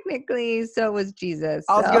 technically, so was Jesus.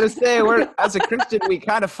 I was going to say, as a Christian, we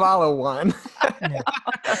kind of follow one.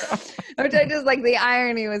 Which I just like, the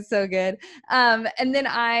irony was so good. And then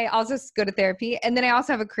I also go to therapy, and then I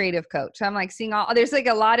also have a creative coach. So I'm like seeing there's like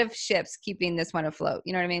a lot of ships keeping this one afloat.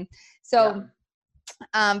 You know what I mean? So,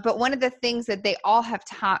 but one of the things that they all have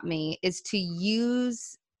taught me is to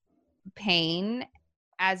use pain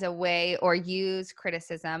as a way, or use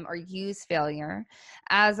criticism or use failure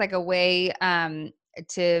as like a way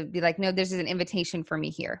to be like, no, there's an invitation for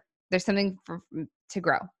me here. There's something to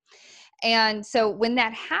grow. And so when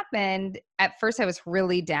that happened, at first I was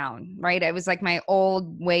really down, right? It was like my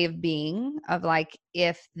old way of being of like,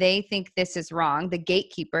 if they think this is wrong, if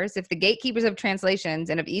the gatekeepers of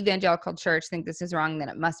translations and of evangelical church think this is wrong, then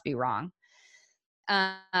it must be wrong.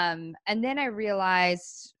 And then I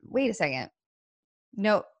realized, wait a second.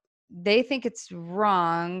 No, they think it's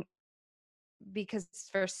wrong because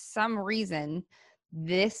for some reason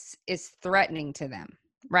this is threatening to them,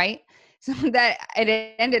 right? So that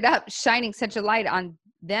it ended up shining such a light on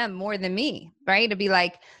them more than me, right? To be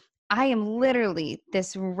like, I am literally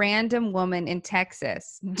this random woman in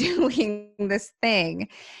Texas doing this thing.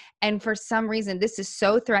 And for some reason, this is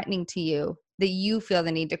so threatening to you that you feel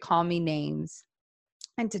the need to call me names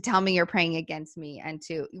and to tell me you're praying against me and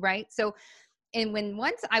right? So, and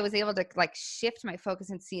once I was able to like shift my focus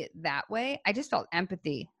and see it that way, I just felt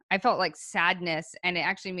empathy. I felt like sadness, and it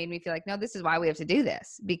actually made me feel like, no, this is why we have to do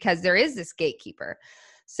this, because there is this gatekeeper.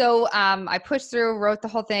 So I pushed through, wrote the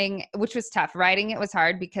whole thing, which was tough. Writing it was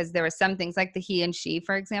hard because there were some things like the he and she,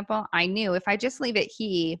 for example. I knew if I just leave it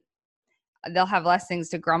he, they'll have less things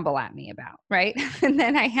to grumble at me about, right? And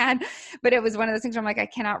then but it was one of those things where I'm like, I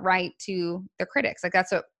cannot write to the critics. Like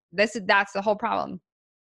that's the whole problem.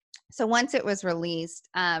 So once it was released,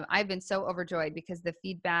 I've been so overjoyed because the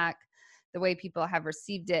feedback, the way people have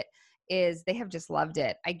received it is they have just loved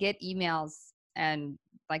it. I get emails and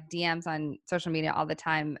like DMs on social media all the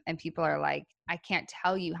time, and people are like, I can't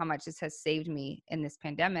tell you how much this has saved me in this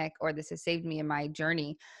pandemic, or this has saved me in my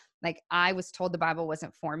journey. Like, I was told the Bible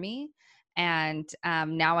wasn't for me, And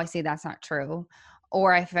now I say that's not true.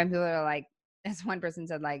 Or I find people that are like, as one person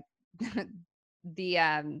said, like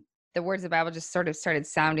the words of the Bible just sort of started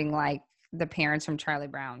sounding like the parents from Charlie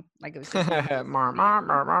Brown. Like it was just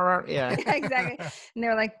Yeah. yeah, exactly. And they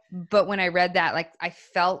were like, but when I read that, like I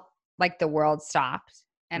felt like the world stopped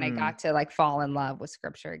and I got to like fall in love with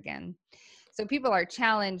scripture again. So people are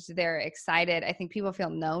challenged. They're excited. I think people feel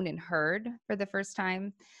known and heard for the first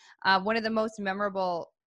time. One of the most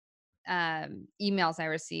memorable emails I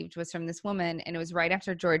received was from this woman, and it was right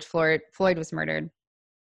after George Floyd was murdered.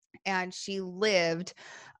 And she lived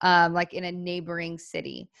like in a neighboring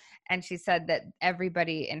city. And she said that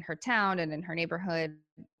everybody in her town and in her neighborhood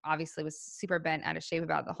obviously was super bent out of shape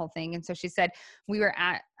about the whole thing. And so she said, we were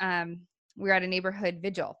at a neighborhood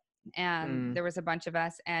vigil, and there was a bunch of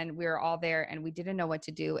us, and we were all there, and we didn't know what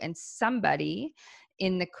to do. And somebody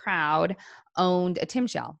in the crowd owned a Tim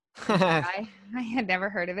Shell. I had never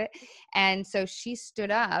heard of it. And so she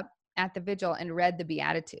stood up at the vigil and read the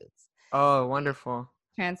Beatitudes. Oh, wonderful.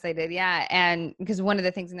 Translated, yeah. And because one of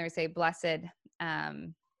the things in there say, blessed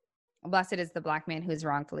is the black man who is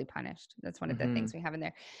wrongfully punished. That's one of the things we have in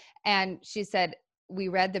there. And she said, we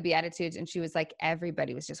read the Beatitudes, and she was like,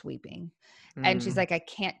 everybody was just weeping. And she's like, I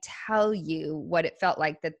can't tell you what it felt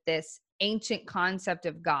like that this ancient concept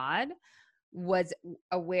of God was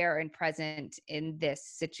aware and present in this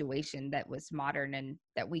situation that was modern, and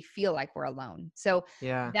that we feel like we're alone. So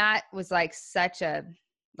that was like such a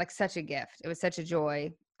gift. It was such a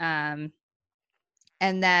joy. And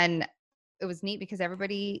then it was neat because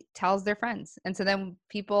everybody tells their friends. And so then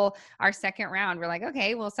people, our second round, we're like,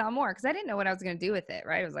 okay, we'll sell more. Cause I didn't know what I was going to do with it.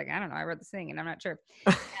 Right. I was like, I don't know. I wrote this thing and I'm not sure.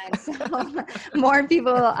 And so more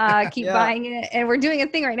people keep buying it. And we're doing a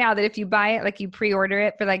thing right now that if you buy it, like you pre-order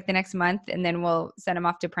it for like the next month, and then we'll send them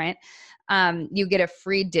off to print. You get a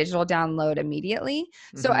free digital download immediately.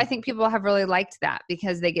 So I think people have really liked that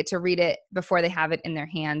because they get to read it before they have it in their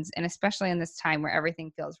hands. And especially in this time where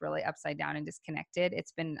everything feels really upside down and disconnected,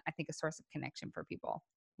 it's been, I think, a source of connection for people.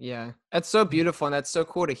 Yeah, that's so beautiful. And that's so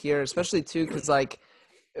cool to hear, especially too, because like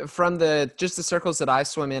from the circles that I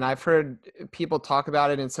swim in, I've heard people talk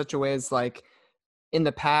about it in such a way as like in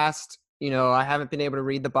the past, I haven't been able to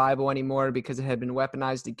read the Bible anymore because it had been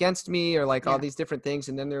weaponized against me, or like all these different things.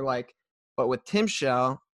 And then they're like, but with Tim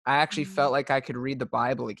Shell, I actually felt like I could read the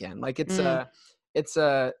Bible again. Like it's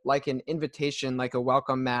a like an invitation, like a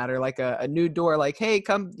welcome mat, or like a new door, like, hey,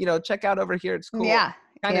 come, check out over here. It's cool. Yeah.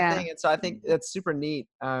 Kind of thing. And so I think that's super neat.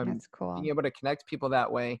 That's cool. Being able to connect people that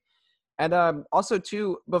way. And also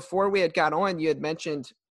too, before we had got on, you had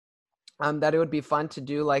mentioned that it would be fun to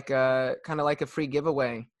do like a kind of like a free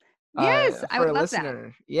giveaway. Yes, I would love listener.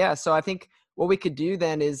 that. Yeah. So I think what we could do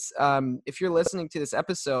then is if you're listening to this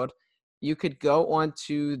episode, you could go on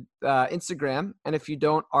to Instagram. And if you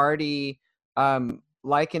don't already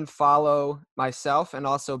like and follow myself and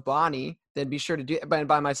also Bonnie, then be sure to do it. But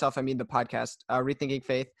by myself, I mean the podcast, Rethinking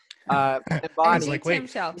Faith. And Bonnie. Like, wait,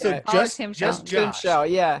 so just Tim Shell.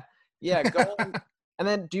 Yeah. Go on. And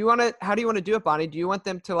then how do you want to do it, Bonnie? Do you want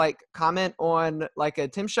them to like comment on like a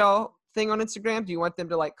Tim Shell thing on Instagram? Do you want them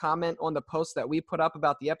to like comment on the post that we put up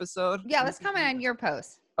about the episode? Yeah, let's comment on your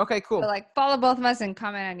post. Okay, cool. So like follow both of us and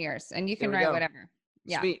comment on yours, and you can write whatever.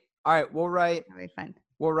 Yeah. Sweet. All right, we'll write. That'll be fun.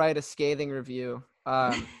 We'll write a scathing review.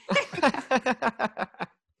 No.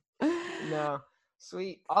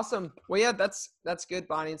 Sweet. Awesome. Well, yeah, that's good,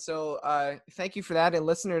 Bonnie. And so thank you for that. And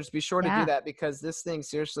listeners, be sure to do that because this thing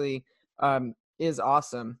seriously is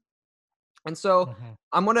awesome. And so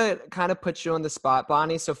I'm going to kind of put you on the spot,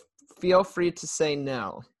 Bonnie. So feel free to say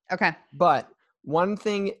no. Okay. But one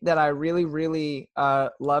thing that I really, really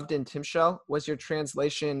loved in Tim Shell was your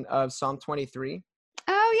translation of Psalm 23.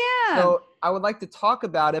 Oh, yeah. So I would like to talk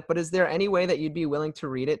about it, but is there any way that you'd be willing to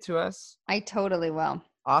read it to us? I totally will.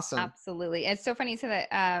 Awesome. Absolutely. It's so funny. So that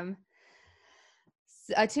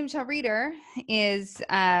a Tim Shell reader is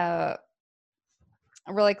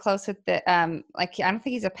really close with the, like, I don't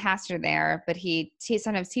think he's a pastor there, but he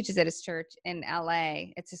sometimes teaches at his church in LA.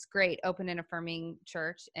 It's this great open and affirming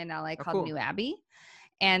church in LA called New Abbey.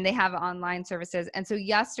 And they have online services. And so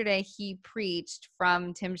yesterday he preached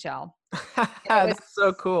from Tim Shell. That's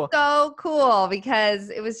so cool. So cool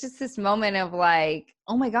because it was just this moment of like,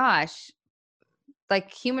 oh my gosh,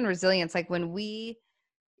 like human resilience. Like when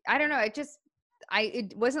I don't know,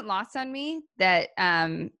 it wasn't lost on me that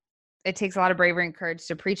it takes a lot of bravery and courage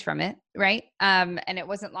to preach from it, right? And it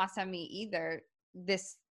wasn't lost on me either,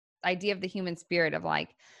 this idea of the human spirit of like,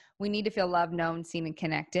 we need to feel loved, known, seen, and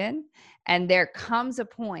connected. And there comes a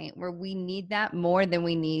point where we need that more than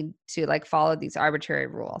we need to like follow these arbitrary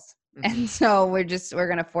rules. And so we're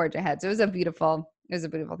going to forge ahead. So it was a beautiful It was a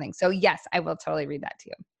beautiful thing. So yes, I will totally read that to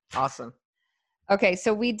you. Awesome. Okay,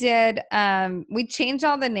 so we changed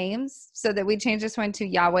all the names so that we changed this one to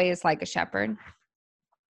Yahweh is like a shepherd.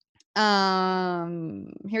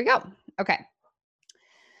 Here we go. Okay.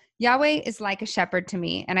 Yahweh is like a shepherd to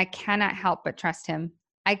me, and I cannot help but trust him.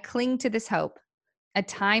 I cling to this hope. A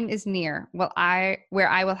time is near where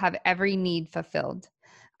I will have every need fulfilled.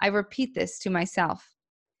 I repeat this to myself.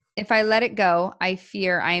 If I let it go, I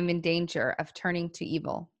fear I am in danger of turning to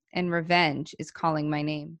evil, and revenge is calling my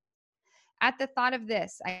name. At the thought of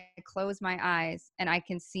this, I close my eyes, and I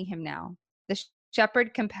can see him now. The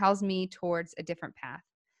shepherd compels me towards a different path.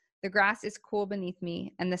 The grass is cool beneath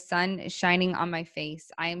me, and the sun is shining on my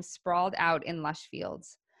face. I am sprawled out in lush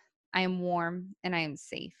fields. I am warm, and I am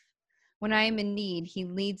safe. When I am in need, he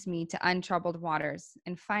leads me to untroubled waters,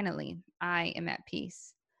 and finally, I am at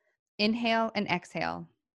peace. Inhale and exhale,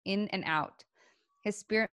 in and out. His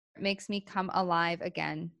spirit makes me come alive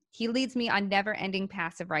again. He leads me on never-ending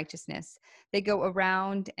paths of righteousness. They go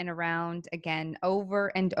around and around again,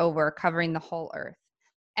 over and over, covering the whole earth.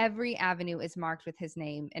 Every avenue is marked with his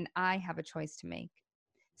name, and I have a choice to make.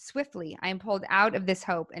 Swiftly, I am pulled out of this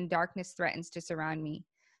hope, and darkness threatens to surround me.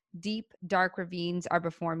 Deep, dark ravines are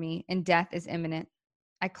before me, and death is imminent.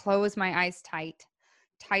 I close my eyes tight,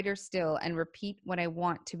 tighter still, and repeat what I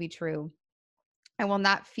want to be true. I will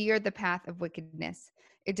not fear the path of wickedness.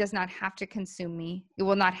 It does not have to consume me. It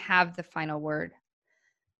will not have the final word.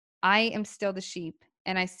 I am still the sheep,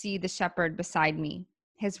 and I see the shepherd beside me.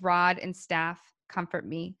 His rod and staff comfort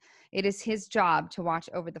me. It is his job to watch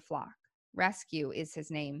over the flock. Rescue is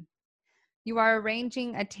his name. You are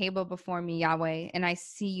arranging a table before me, Yahweh, and I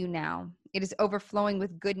see you now. It is overflowing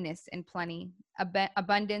with goodness and plenty,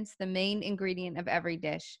 abundance, the main ingredient of every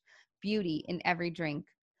dish, beauty in every drink.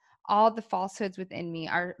 All the falsehoods within me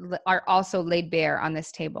are also laid bare on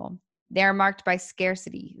this table. They are marked by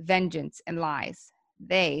scarcity, vengeance, and lies.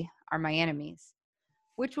 They are my enemies.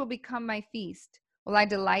 Which will become my feast? Will I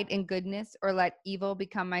delight in goodness or let evil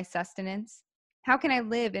become my sustenance? How can I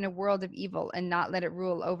live in a world of evil and not let it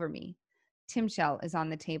rule over me? Timshel is on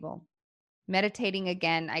the table. Meditating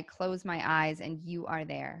again, I close my eyes and you are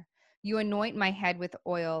there. You anoint my head with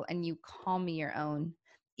oil and you call me your own.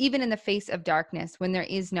 Even in the face of darkness, when there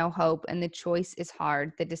is no hope and the choice is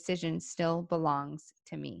hard, the decision still belongs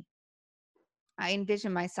to me. I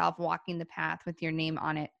envision myself walking the path with your name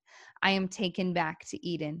on it. I am taken back to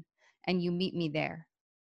Eden, and you meet me there.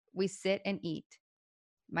 We sit and eat.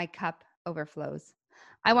 My cup overflows.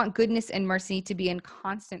 I want goodness and mercy to be in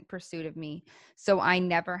constant pursuit of me, so I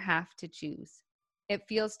never have to choose. It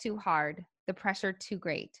feels too hard, the pressure too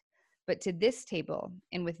great. But to this table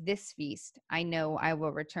and with this feast, I know I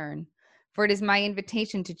will return. For it is my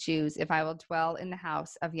invitation to choose if I will dwell in the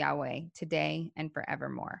house of Yahweh today and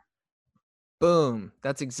forevermore. Boom.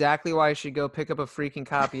 That's exactly why you should go pick up a freaking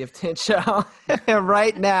copy of Tinshell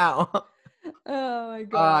right now. Oh my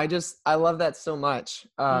God. I love that so much.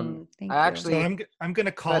 Thank I you. actually, So I'm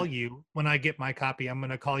gonna call you when I get my copy. I'm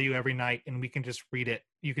gonna call you every night, and we can just read it.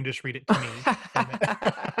 You can just read it to me,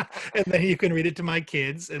 and then you can read it to my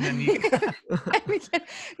kids, and then you.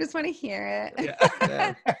 Just want to hear it.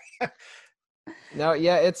 Yeah. No,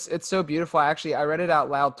 yeah, it's so beautiful. I read it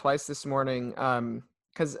out loud twice this morning.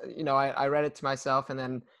 Because I read it to myself and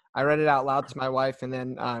then I read it out loud to my wife, and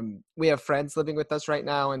then we have friends living with us right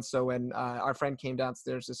now, and so when our friend came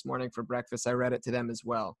downstairs this morning for breakfast, I read it to them as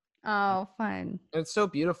well. Oh, fun. And it's so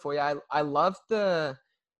beautiful. Yeah, I love the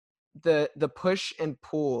push and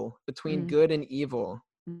pull between good and evil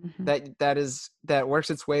Mm-hmm. that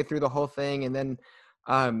works its way through the whole thing, and then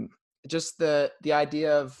just the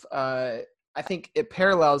idea of I think it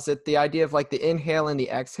parallels it, the idea of like the inhale and the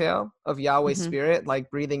exhale of Yahweh's Mm-hmm. spirit,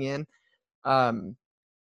 like breathing in.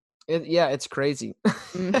 It's crazy.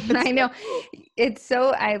 I know. It's so,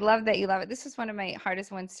 I love that you love it. This was one of my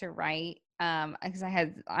hardest ones to write because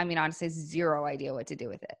honestly, zero idea what to do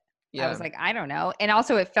with it. I was like, I don't know. And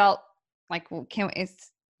also it felt like, well,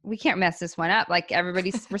 we can't mess this one up. Like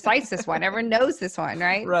everybody recites this one. Everyone knows this one,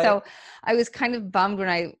 right? Right. So I was kind of bummed when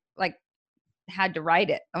I had to write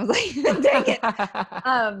it. I was like, dang it.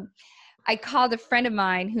 I called a friend of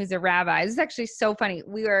mine who's a rabbi. This is actually so funny.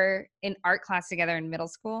 We were in art class together in middle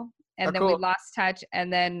school, and then we lost touch,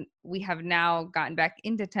 and then we have now gotten back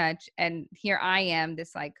into touch. And here I am,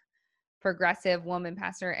 this like progressive woman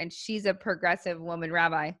pastor, and she's a progressive woman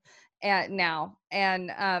rabbi now.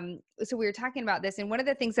 And so we were talking about this, and one of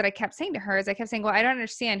the things that I kept saying to her is I kept saying, well, I don't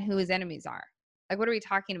understand who his enemies are. Like, what are we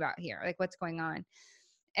talking about here? Like, what's going on?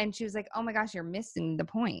 And she was like, oh my gosh, you're missing the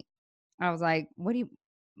point. I was like, what do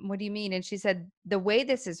you mean? And she said, the way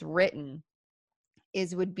this is written,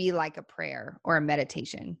 would be like a prayer or a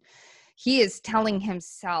meditation. He is telling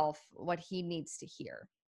himself what he needs to hear.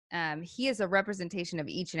 He is a representation of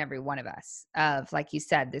each and every one of us, of, like you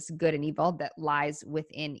said, this good and evil that lies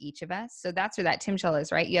within each of us. So that's where that Tim Shell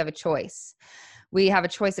is, right? You have a choice. We have a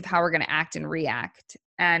choice of how we're going to act and react.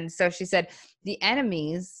 And so she said, the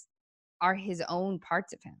enemies are his own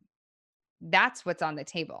parts of him. That's what's on the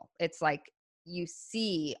table. It's like you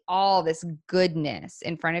see all this goodness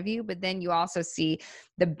in front of you, but then you also see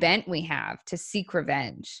the bent we have to seek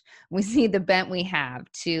revenge. We see the bent we have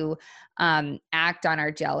to act on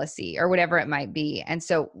our jealousy or whatever it might be. And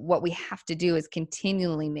so what we have to do is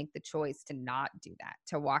continually make the choice to not do that,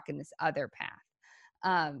 to walk in this other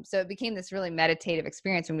path. So it became this really meditative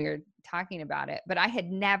experience when we were talking about it, but I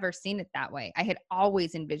had never seen it that way. I had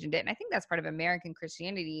always envisioned it. And I think that's part of American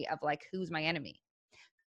Christianity of like, who's my enemy?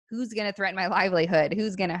 Who's going to threaten my livelihood?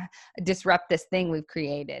 Who's going to disrupt this thing we've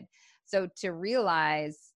created? So to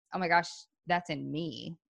realize, oh my gosh, that's in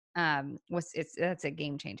me, that's a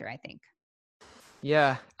game changer, I think.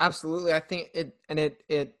 Yeah, absolutely. I think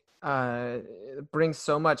it brings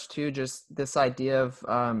so much to just this idea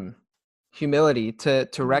of humility to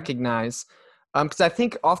recognize, because I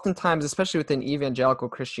think oftentimes, especially within evangelical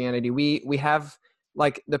Christianity, we have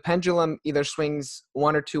like the pendulum either swings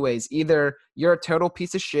one or two ways. Either you're a total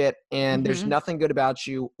piece of shit and there's nothing good about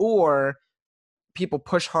you, or people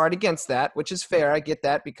push hard against that, which is fair. I get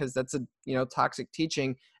that, because that's a toxic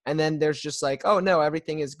teaching. And then there's just like, oh no,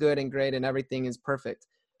 everything is good and great and everything is perfect.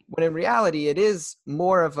 When in reality, it is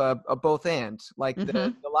more of a both and. Like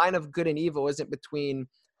the line of good and evil isn't between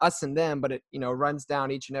us and them, but it runs down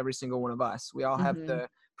each and every single one of us. We all have the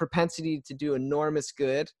propensity to do enormous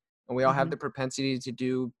good, and we all have the propensity to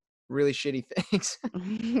do really shitty things.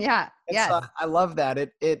 Yeah. Yeah. So I love that.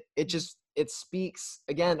 It speaks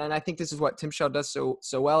again, and I think this is what Tim Shell does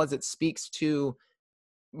so well, is it speaks to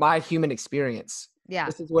my human experience. Yeah.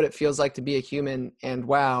 This is what it feels like to be a human, and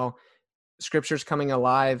wow, scripture's coming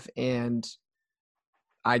alive, and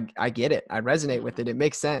I get it. I resonate with it. It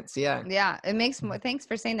makes sense. Yeah. Yeah. It makes more, thanks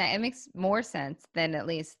for saying that. It makes more sense than at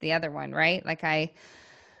least the other one, right? Like I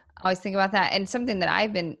always think about that. And something that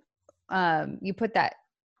I've been, you put that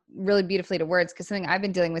really beautifully to words, because something I've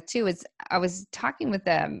been dealing with too is I was talking with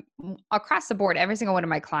them across the board, every single one of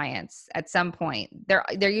my clients at some point.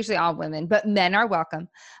 They're usually all women, but men are welcome.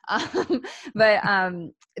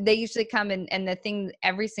 They usually come and the thing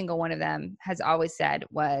every single one of them has always said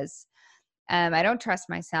was, I don't trust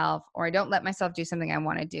myself, or I don't let myself do something I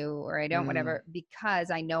want to do, or I don't whatever,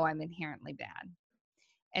 because I know I'm inherently bad.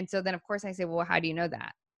 And so then of course I say, well, how do you know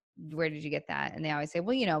that? Where did you get that? And they always say,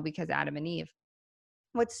 well, because Adam and Eve.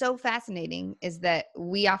 What's so fascinating is that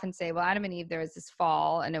we often say, well, Adam and Eve, there was this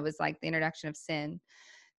fall and it was like the introduction of sin.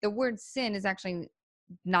 The word sin is actually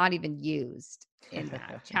not even used in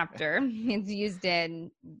that chapter. It's used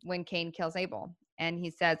in when Cain kills Abel. And he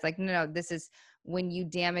says like, no, this is when you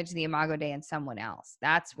damage the imago Dei in someone else.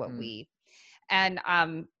 That's what and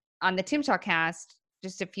on the Tim Shaw cast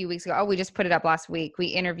just a few weeks ago, we just put it up last week. We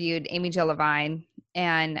interviewed Amy Jill Levine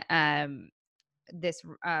and this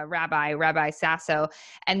Rabbi Sasso,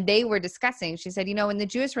 and they were discussing, she said, in the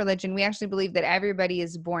Jewish religion, we actually believe that everybody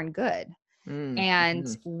is born good. And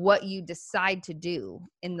what you decide to do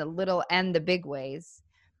in the little and the big ways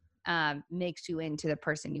makes you into the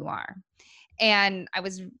person you are. And I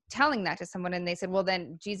was telling that to someone and they said, well,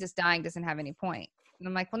 then Jesus dying doesn't have any point. And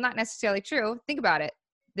I'm like, well, not necessarily true. Think about it.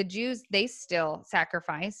 The Jews, they still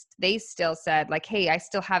sacrificed. They still said like, hey, I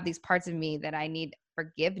still have these parts of me that I need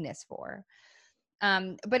forgiveness for.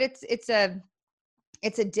 But it's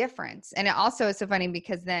a difference. And it also is so funny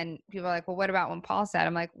because then people are like, well, what about when Paul said?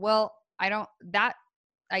 I'm like, well, that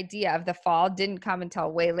idea of the fall didn't come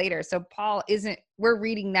until way later. So we're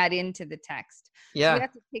reading that into the text. Yeah. So we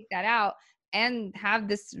have to take that out and have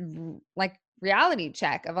this like reality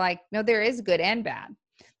check of like, no, there is good and bad.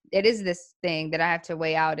 It is this thing that I have to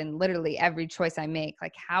weigh out in literally every choice I make.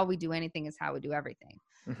 Like how we do anything is how we do everything.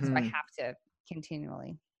 So I have to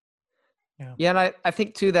continually. Yeah, and I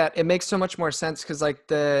think too that it makes so much more sense because like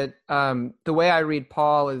the way I read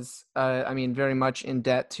Paul is very much in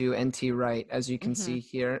debt to N.T. Wright, as you can see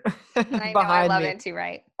here I behind love me. N.T.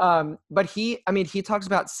 Wright. But he talks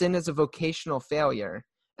about sin as a vocational failure,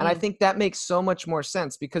 and I think that makes so much more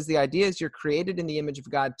sense because the idea is you're created in the image of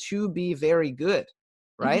God to be very good,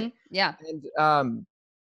 right? Yeah.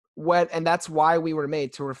 And that's why we were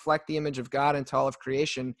made, to reflect the image of God into all of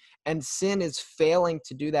creation, and sin is failing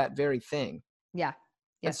to do that very thing. Yeah.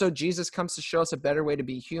 Yes. And so Jesus comes to show us a better way to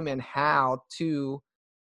be human, how to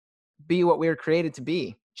be what we were created to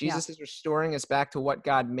be. Jesus is restoring us back to what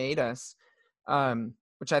God made us.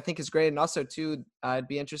 which I think is great. And also too, I'd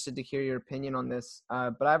be interested to hear your opinion on this.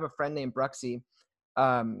 But I have a friend named Bruxy.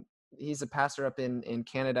 Um, he's a pastor up in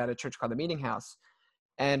Canada at a church called the Meeting House.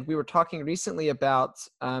 And we were talking recently about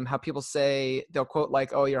how people say, they'll quote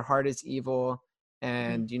like, "Oh, your heart is evil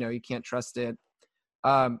and, you know, you can't trust it."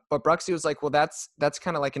 But Bruxy was like, well, that's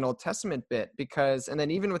kind of like an Old Testament bit, because, and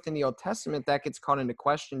then even within the Old Testament, that gets called into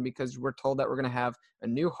question because we're told that we're going to have a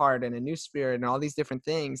new heart and a new spirit and all these different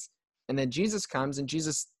things. And then Jesus comes and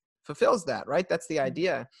Jesus fulfills that, right? That's the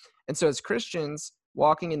idea. And so as Christians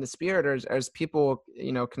walking in the spirit, or as people,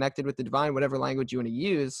 you know, connected with the divine, whatever language you want to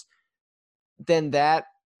use, then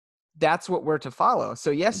that's what we're to follow.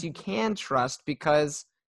 So yes, you can trust because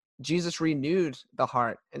Jesus renewed the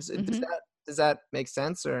heart. Does that make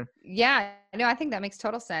sense? Or Yeah, no, I think that makes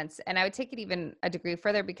total sense. And I would take it even a degree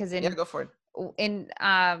further, because yeah, go for it.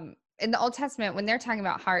 In the Old Testament, when they're talking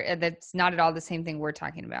about heart, that's not at all the same thing we're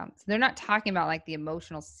talking about. So they're not talking about like the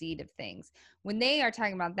emotional seed of things. When they are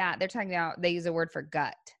talking about that, they're talking about, they use a word for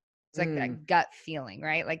gut. It's like that gut feeling,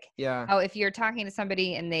 right? Like, Yeah. oh, if you're talking to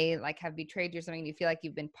somebody and they like have betrayed you or something, you feel like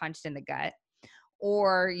you've been punched in the gut,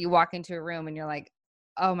 or you walk into a room and you're like,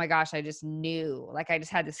 oh my gosh, I just knew, like I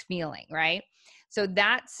just had this feeling, right? So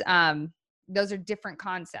that's those are different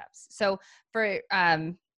concepts. So for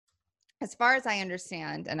as far as I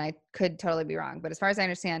understand, and I could totally be wrong, but as far as I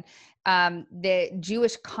understand, the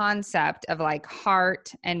Jewish concept of like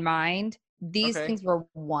heart and mind, these Okay. things were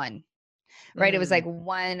one, right? It was like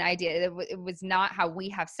one idea. It was not how we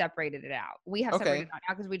have separated it out. We have separated it out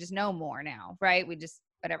now because we just know more now, right? We just,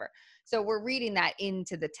 whatever. So we're reading that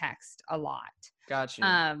into the text a lot.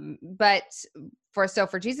 Gotcha. But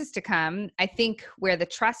for Jesus to come, I think where the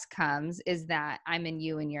trust comes is that I'm in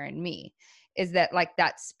you and you're in me. Is that like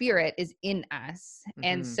that spirit is in us.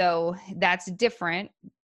 And so that's different.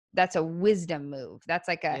 That's a wisdom move. That's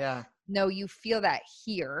like no, you feel that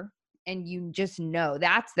here and you just know.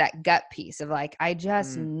 That's that gut piece of like, I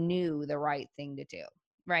just knew the right thing to do.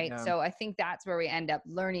 Right. Yeah. So I think that's where we end up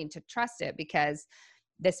learning to trust it, because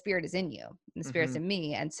the spirit is in you and the spirit's in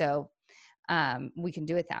me. And so we can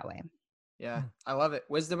do it that way. Yeah, I love it.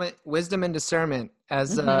 Wisdom and discernment.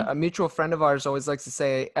 As a mutual friend of ours always likes to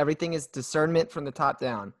say, everything is discernment from the top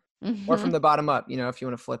down, or from the bottom up, you know, if you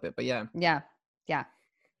want to flip it. But yeah. Yeah.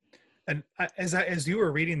 And as you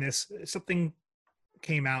were reading this, something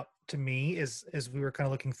came out to me as we were kind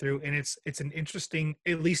of looking through, and it's an interesting,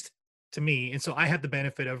 at least to me. And so I had the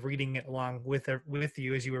benefit of reading it along with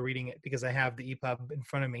you as you were reading it, because I have the EPUB in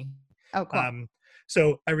front of me. Oh, cool.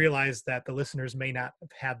 So I realized that the listeners may not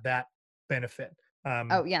have had that benefit.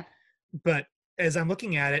 Oh yeah. But as I'm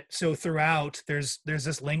looking at it, so throughout there's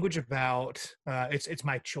this language about it's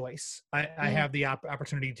my choice. I have the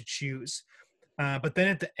opportunity to choose. But then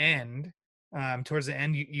at the end, towards the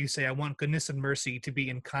end, you say, I want goodness and mercy to be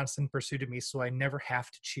in constant pursuit of me, so I never have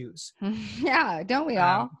to choose. Yeah, don't we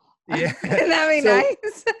all? Yeah. Isn't that be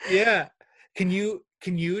nice? Yeah. Can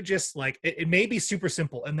you just like, it may be super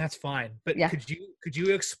simple and that's fine, but could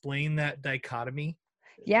you explain that dichotomy?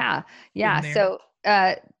 Yeah. So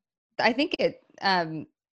I think what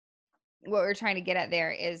we're trying to get at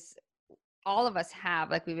there is, all of us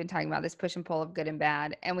have, like we've been talking about, this push and pull of good and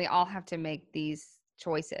bad, and we all have to make these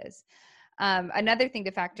choices. Another thing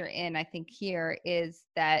to factor in, I think, here is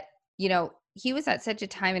that, you know, he was at such a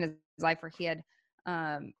time in his life where he had,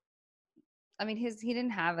 he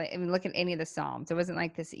didn't have, look at any of the Psalms. It wasn't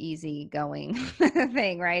like this easy going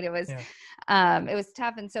thing, right? It was, it was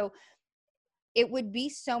tough. And so it would be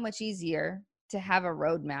so much easier to have a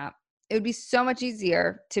roadmap. It would be so much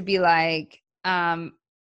easier to be like,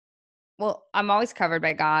 well, I'm always covered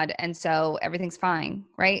by God, and so everything's fine,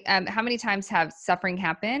 right? How many times have suffering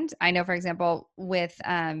happened? I know, for example, with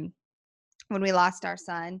when we lost our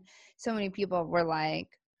son, so many people were like,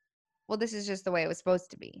 well, this is just the way it was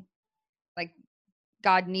supposed to be. Like,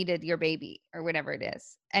 God needed your baby or whatever it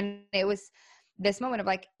is. And it was this moment of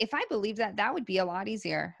like, if I believed that, that would be a lot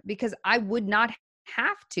easier, because I would not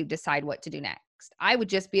have to decide what to do next. I would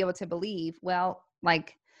just be able to believe, well,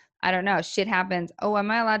 like, I don't know, shit happens. Oh,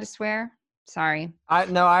 am I allowed to swear? Sorry.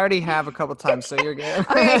 No, I already have a couple times, so you're good.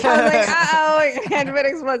 Okay, I was like, uh-oh, and what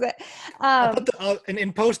explicit.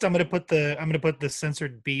 In post, I'm gonna put the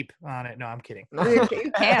censored beep on it. No, I'm kidding.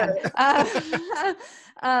 You can.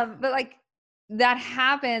 But like, that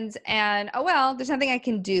happens, and oh well, there's nothing I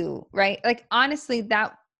can do, right? Like, honestly,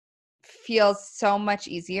 that feels so much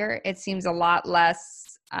easier. It seems a lot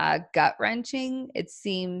less gut wrenching. It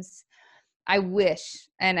seems, I wish,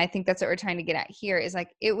 and I think that's what we're trying to get at here, is like,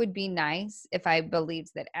 it would be nice if I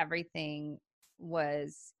believed that everything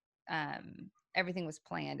was everything was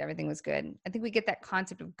planned, everything was good. I think we get that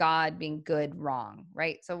concept of God being good wrong,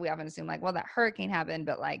 right? So we often assume like, well, that hurricane happened,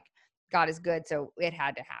 but like God is good, so it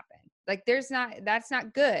had to happen. Like that's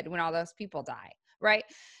not good when all those people die, right?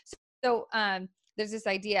 So there's this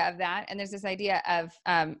idea of that, and there's this idea of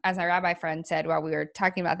as my rabbi friend said while we were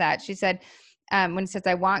talking about that, she said, when it says,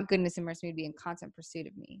 I want goodness and mercy to be in constant pursuit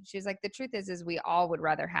of me. She was like, the truth is we all would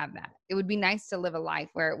rather have that. It would be nice to live a life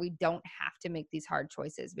where we don't have to make these hard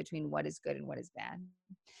choices between what is good and what is bad.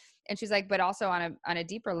 And she's like, but also on a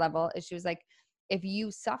deeper level, she was like, if you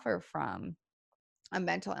suffer from a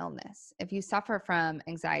mental illness, if you suffer from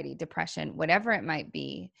anxiety, depression, whatever it might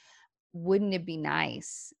be, wouldn't it be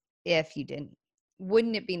nice if you didn't?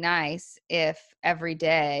 Wouldn't it be nice if every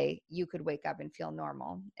day you could wake up and feel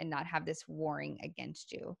normal and not have this warring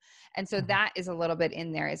against you? And so that is a little bit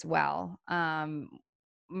in there as well.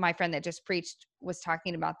 My friend that just preached was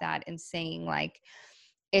talking about that and saying like,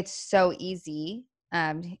 it's so easy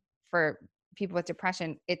for people with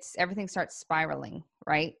depression. Everything starts spiraling,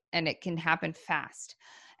 right? And it can happen fast.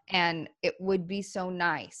 And it would be so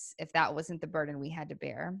nice if that wasn't the burden we had to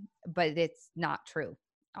bear, but it's not true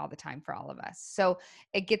all the time for all of us. So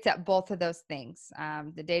it gets at both of those things,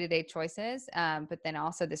 the day-to-day choices, but then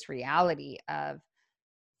also this reality of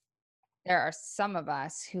there are some of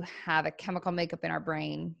us who have a chemical makeup in our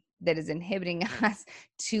brain that is inhibiting us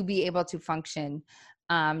to be able to function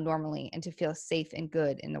normally and to feel safe and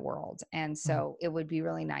good in the world. And so it would be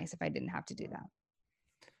really nice if I didn't have to do that.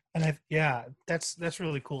 And that's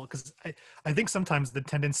really cool, because I think sometimes the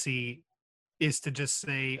tendency is to just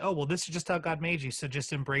say, oh, well, this is just how God made you, so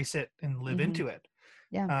just embrace it and live into it.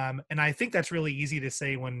 Yeah. And I think that's really easy to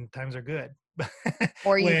say when times are good.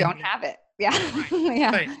 Or you don't have it. Yeah. Right.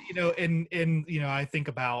 Yeah. Right. And I think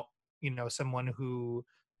about, someone who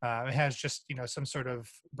has just, some sort of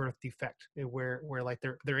birth defect where like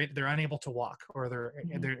they're unable to walk, or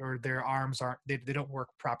their arms aren't, they don't work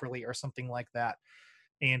properly or something like that.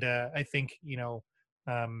 And I think,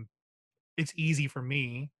 it's easy for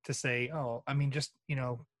me to say, oh, I mean, just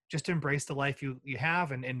embrace the life you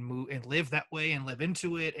have, and move and live that way and live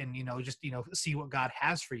into it, and, just, see what God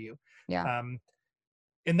has for you. Yeah.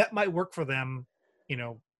 And that might work for them,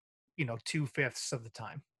 2/5 of the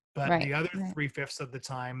time, but Right. the other 3/5 of the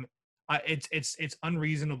time, it's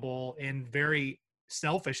unreasonable and very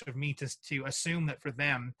selfish of me to assume that for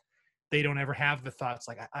them, they don't ever have the thoughts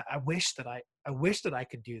like, I wish that I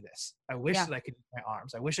could do this. I wish that I could use my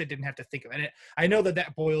arms. I wish I didn't have to think of it. And I know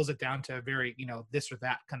that boils it down to a very, this or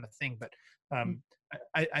that kind of thing. But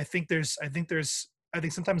I think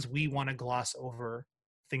sometimes we want to gloss over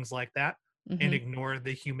things like that and ignore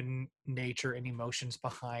the human nature and emotions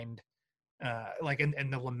behind,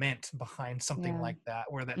 and the lament behind something like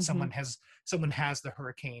that, where that someone has the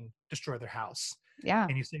hurricane destroy their house. Yeah.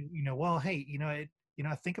 And you say, well, hey,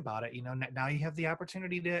 think about it, now you have the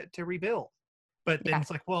opportunity to rebuild. But then it's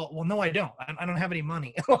like, well, no, I don't have any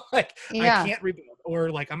money. Like, I can't rebuild, or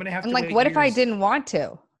like, I'm going to have to like, wait what years. if I didn't want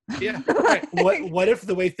to? Yeah. Right. What if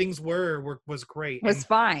the way things was great? Was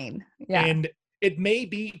fine. Yeah. And it may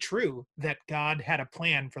be true that God had a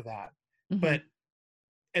plan for that, but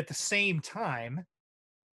at the same time,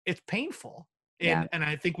 it's painful. And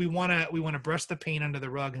I think we want to brush the pain under the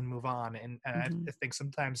rug and move on. And I think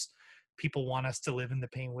sometimes people want us to live in the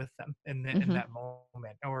pain with them in that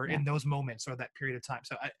moment, or in those moments, or that period of time.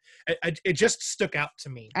 So it just stuck out to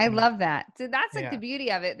me. I love that. So that's like the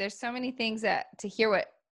beauty of it. There's so many things that to hear what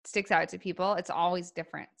sticks out to people, it's always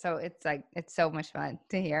different. So it's like, it's so much fun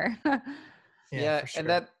to hear. Yeah. For sure. And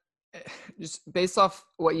that, just based off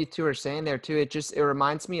what you two are saying there too, it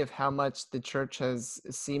reminds me of how much the church has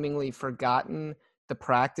seemingly forgotten the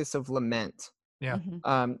practice of lament. Yeah.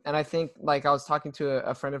 And I think, like, I was talking to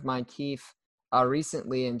a friend of mine, Keith,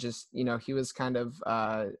 recently, and just, he was kind of,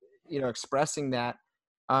 expressing that,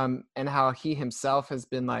 and how he himself has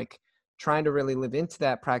been like trying to really live into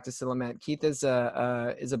that practice of lament. Keith is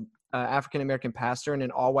a African-American pastor in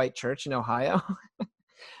an all-white church in Ohio.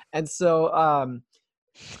 And so, and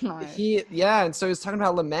so he was talking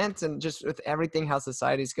about lament, and just with everything, how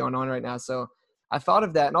society's going on right now. So I thought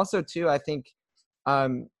of that. And also too, I think,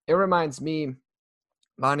 it reminds me,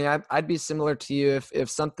 Bonnie, I'd be similar to you if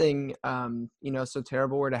something, so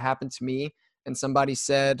terrible were to happen to me and somebody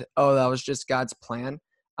said, oh, that was just God's plan.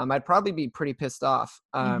 I'd probably be pretty pissed off.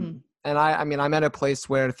 And I'm at a place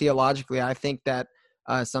where theologically, I think that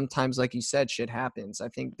sometimes, like you said, shit happens. I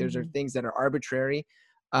think there's are things that are arbitrary,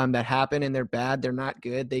 that happen, and they're bad. They're not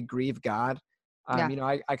good. They grieve God.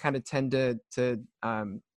 I kind of tend to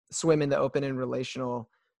swim in the open and relational,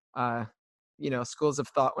 schools of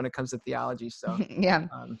thought when it comes to theology. So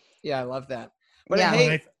I love that. But Yeah. hey,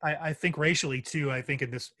 Well, and I think racially too. I think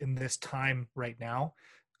in this time right now,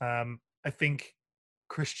 I think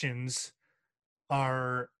Christians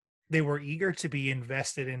they were eager to be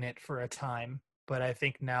invested in it for a time, but I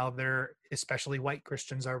think now they're, especially white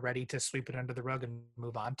Christians, are ready to sweep it under the rug and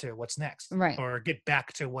move on to what's next, Right. or get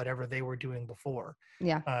back to whatever they were doing before.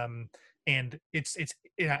 Yeah. And it's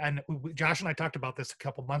yeah, and Josh and I talked about this a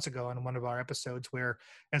couple months ago in one of our episodes, where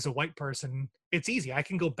as a white person, it's easy. I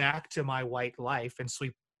can go back to my white life and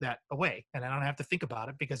sweep that away, and I don't have to think about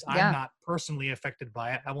it because I'm Yeah. not personally affected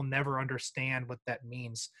by it. I will never understand what that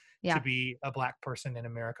means to Yeah. be a black person in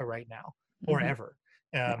America right now, or Mhm. ever.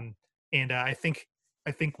 Yeah. And I think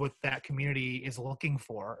what that community is looking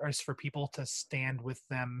for is for people to stand with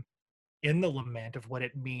them in the lament of what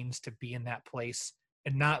it means to be in that place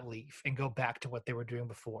and not leave and go back to what they were doing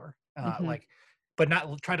before. Mhm. But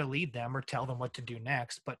not try to lead them or tell them what to do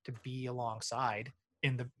next, but to be alongside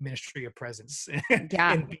in the ministry of presence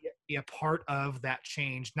Yeah. and be a part of that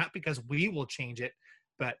change, not because we will change it,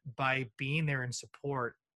 but by being there in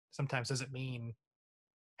support. Sometimes doesn't mean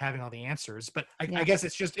having all the answers, but I Yeah. guess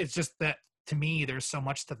it's just that, to me, there's so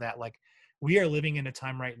much to that. Like, we are living in a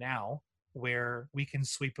time right now where we can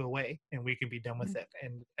sweep away and we can be done with Mm. it.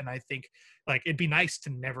 And I think, like, it'd be nice to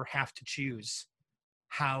never have to choose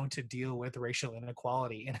how to deal with racial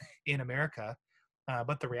inequality in America.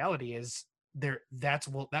 But the reality is that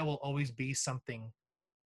will always be something,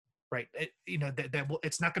 right?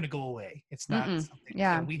 It's not going to go away. It's not Mm-mm. something,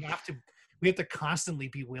 Yeah. and we have to constantly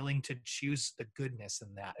be willing to choose the goodness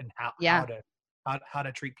in that, and Yeah. how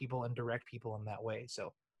to treat people and direct people in that way.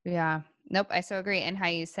 So Yeah. Nope. I so agree. And how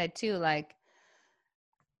you said too, like,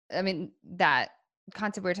 I mean, that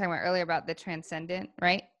concept we were talking about earlier about the transcendent,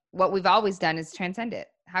 right? What we've always done is transcend it.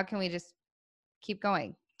 How can we just keep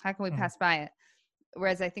going? How can we mhm, pass by it?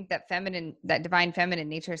 Whereas I think that divine feminine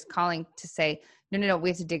nature is calling to say, no, we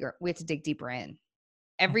have to dig deeper in.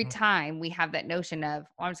 Every mhm, time we have that notion of,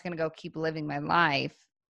 oh, I'm just going to go keep living my life,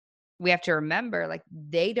 we have to remember, like,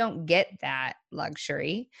 they don't get that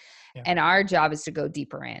luxury. yeah, And our job is to go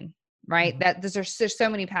deeper in, right? mhm, There's so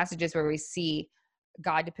many passages where we see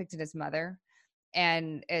God depicted as mother,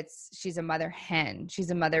 and she's a mother hen, she's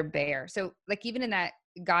a mother bear. So like, even in that,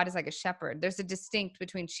 God is like a shepherd. There's a distinct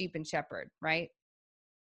between sheep and shepherd, right?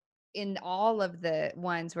 In all of the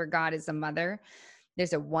ones where God is a mother,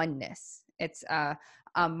 there's a oneness. It's a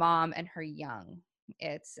mom and her young.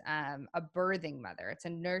 It's a birthing mother. It's a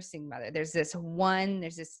nursing mother. There's this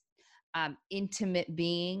intimate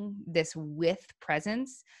being, this with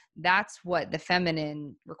presence. That's what the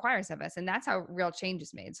feminine requires of us. And that's how real change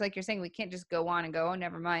is made. It's like you're saying, we can't just go on and go, oh,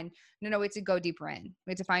 never mind. No, we have to go deeper in.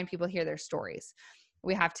 We have to find people, hear their stories.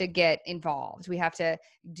 We have to get involved. We have to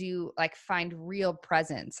find real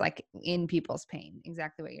presence, like, in people's pain,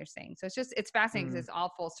 exactly what you're saying. So it's fascinating because mm, it's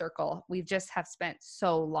all full circle. We've just have spent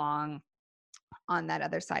so long on that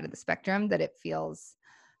other side of the spectrum that it feels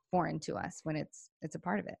foreign to us when it's a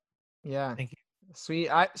part of it. yeah, thank you. sweet.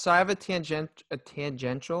 So I have a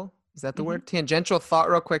tangential. Is that the Mm-hmm. word? Tangential thought,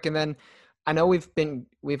 real quick, and then I know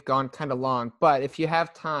we've gone kind of long, but if you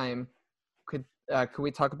have time, could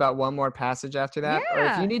we talk about one more passage after that? Or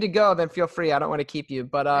if you Yeah. need to go, then feel free. I don't want to keep you,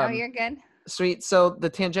 but No, you're good. sweet. So the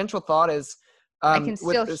tangential thought is I can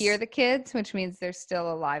with still hear this. the kids, which means they're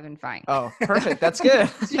still alive and fine. Oh, perfect. That's good.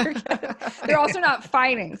 You're good. They're also not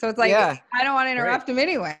fighting. So it's like, Yeah, I don't want to Great. interrupt them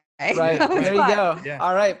anyway. right. So it's There you fine. go. Yeah.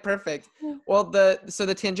 All right, perfect. Well,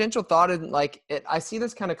 the tangential thought is like it. I see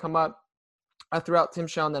this kind of come up throughout Tim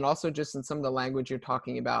Shaw, and then also just in some of the language you're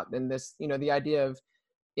talking about, and this, the idea of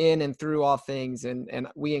in and through all things, and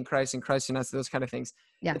we in Christ and Christ in us, those kind of things.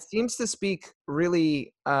 Yeah. It seems to speak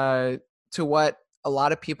really to what a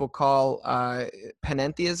lot of people call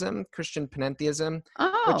panentheism, Christian panentheism,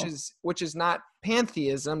 which Oh, is not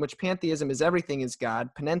pantheism, which pantheism is everything is God.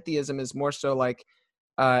 Panentheism is more so like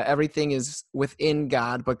everything is within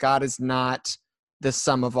God, but God is not the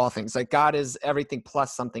sum of all things. Like, God is everything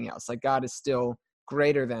plus something else. Like, God is still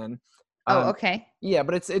greater than. Um, okay. yeah,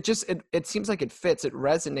 but it seems like it fits. It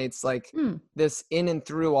resonates, like Hmm. this in and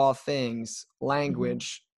through all things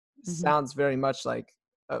language Mm-hmm. sounds very much like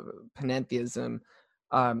panentheism,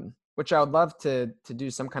 which I would love to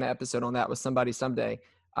do some kind of episode on that with somebody someday.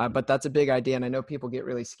 But that's a big idea, and I know people get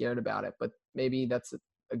really scared about it, but maybe that's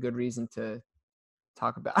a good reason to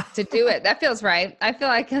talk about. To do it. That feels right. I feel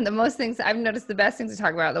like the most things I've noticed, the best things to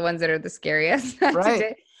talk about are the ones that are the scariest.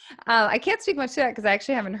 Right. I can't speak much to that because I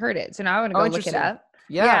actually haven't heard it. So now I want to Oh, go look it interesting. up.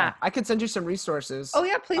 Yeah, I could send you some resources. Oh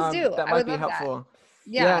yeah, please do. That I might would be love helpful. that.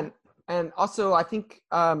 Yeah, Yeah. and also I think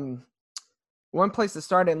one place to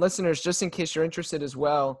start, and listeners, just in case you're interested as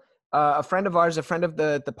well, a friend of ours, a friend of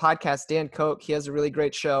the podcast, Dan Koch, he has a really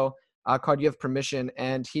great show called You Have Permission.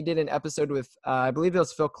 And he did an episode with, I believe it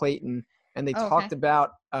was Phil Clayton, and they Oh, talked okay.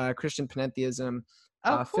 about Christian panentheism.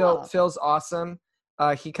 Oh, cool. Phil's awesome.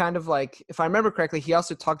 He kind of like, if I remember correctly, he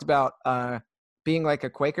also talked about being like a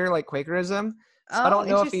Quaker, like Quakerism. So I Oh, don't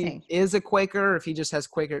know if he interesting. is a Quaker or if he just has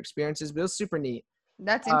Quaker experiences, but it was super neat.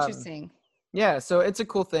 That's Um, interesting. yeah, so it's a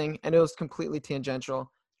cool thing, and it was completely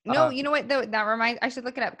tangential. No, you know what though? That reminds. I should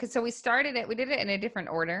look it up because so we started it. We did it in a different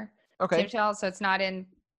order. Okay. Tim, so it's not in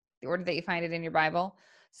the order that you find it in your Bible.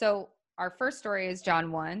 So our first story is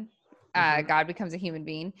John 1. Mhm. God becomes a human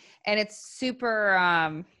being, and it's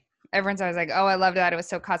super. Everyone's always like, "Oh, I loved that. It was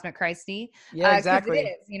so cosmic Christy." Yeah, 'Cause exactly.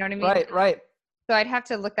 it is. You know what I mean? Right. So I'd have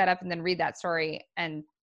to look that up and then read that story and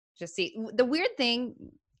just see the weird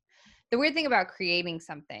thing. The weird thing about creating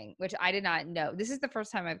something, which I did not know, this is the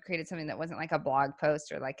first time I've created something that wasn't like a blog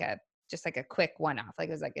post or like just like a quick one-off. Like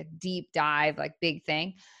it was like a deep dive, like big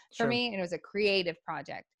thing for Sure. me. And it was a creative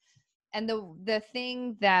project. And the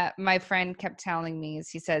thing that my friend kept telling me is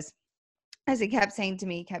he says, as he kept saying to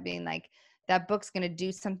me, he kept being like, that book's going to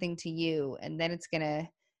do something to you. And then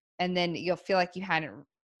and then you'll feel like you hadn't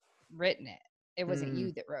written it. It wasn't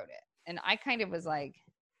you that wrote it. And I kind of was like,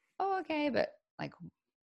 oh, okay. But like,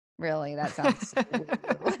 really, that sounds like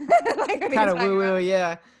Kind of woo-woo,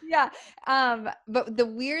 yeah. Yeah. But the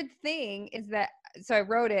weird thing is that so I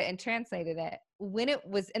wrote it and translated it when it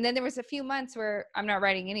was, and then there was a few months where I'm not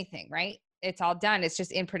writing anything, right? It's all done. It's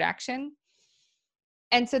just in production.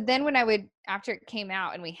 And so then when I would, after it came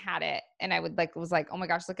out and we had it, and I would was like, oh my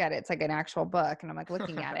gosh, look at it. It's like an actual book. And I'm like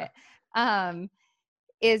looking at it.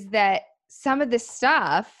 Is that some of the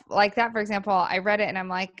stuff like that, for example, I read it and I'm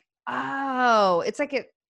like, oh, it's like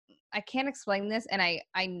I can't explain this. And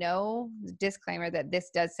I know, disclaimer, that this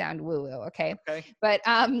does sound woo-woo. Okay. But,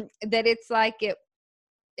 that it's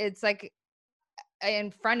like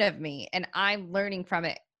in front of me and I'm learning from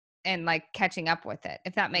it and like catching up with it,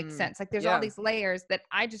 if that makes sense. Like there's all these layers that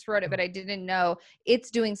I just wrote it, but I didn't know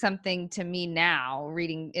it's doing something to me now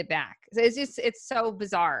reading it back. So it's so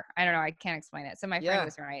bizarre. I don't know. I can't explain it. So my friend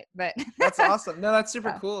was right, but that's awesome. No, that's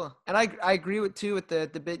super cool. And I agree with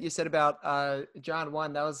the bit you said about John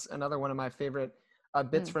 1. That was another one of my favorite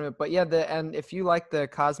bits from it. But yeah, and if you like the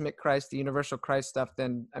cosmic Christ, the universal Christ stuff,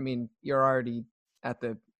 then I mean, you're already at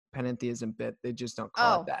the panentheism bit. They just don't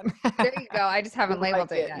call it that. There you go. I just haven't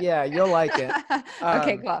labeled it yet. Yeah, you'll like it.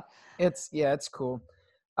 Okay, cool. It's cool.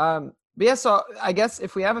 But yeah, so I guess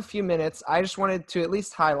if we have a few minutes, I just wanted to at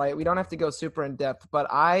least highlight, we don't have to go super in depth, but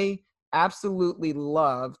I absolutely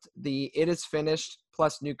loved the "It is finished"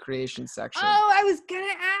 plus new creation section. Oh, I was going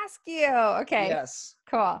to ask you. Okay. Yes.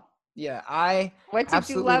 Cool. Yeah, what did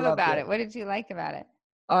you love about it? What did you like about it?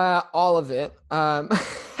 All of it.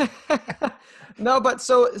 No, but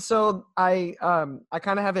so I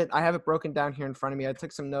kind of have it. I have it broken down here in front of me. I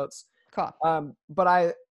took some notes. Cool. But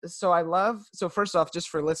I love. So first off, just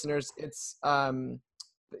for listeners, it's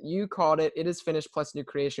you called it "It is finished" plus new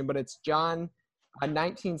creation, but it's John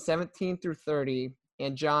 19:17 through 30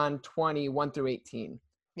 and John 20:1 through 18.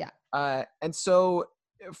 Yeah. And so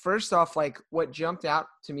first off, like what jumped out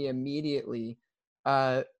to me immediately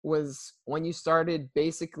was when you started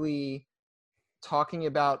basically talking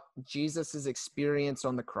about Jesus's experience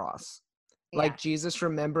on the cross, like Jesus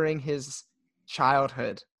remembering his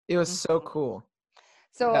childhood. It was so cool.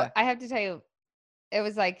 So I have to tell you, it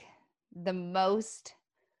was like the most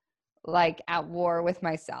like at war with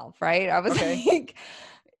myself, right? I was like,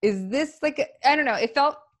 is this like, I don't know. It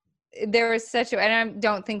felt, there was such a, and I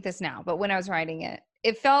don't think this now, but when I was writing it,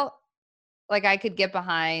 it felt like I could get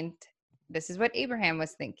behind, this is what Abraham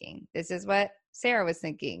was thinking. This is what Sarah was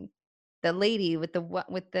thinking. The lady with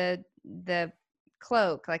the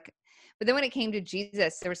cloak, like, but then when it came to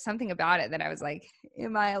Jesus, there was something about it that I was like,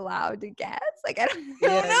 am I allowed to guess? Like, I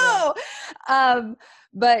don't know.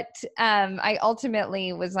 But I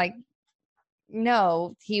ultimately was like,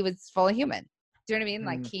 no, he was fully human. Do you know what I mean?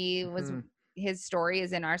 Like he was, his story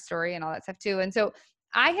is in our story and all that stuff too. And so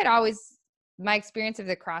I had always, my experience of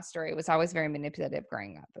the cross story was always very manipulative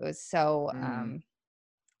growing up. It was so,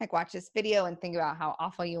 like watch this video and think about how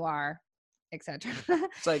awful you are, etc.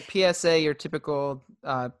 It's like PSA, your typical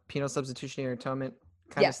penal substitutionary atonement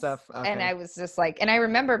kind of stuff. Okay. And I was just like, and I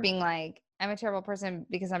remember being like, I'm a terrible person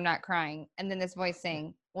because I'm not crying. And then this voice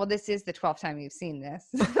saying, well, this is the 12th time you've seen this.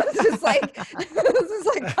 It's just like, this is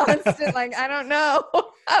like constant, like, I don't know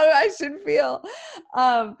how I should feel.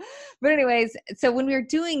 But anyways, so when we were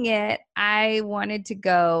doing it, I wanted to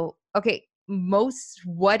go, okay,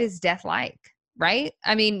 what is death like? Right?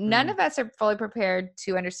 I mean, none of us are fully prepared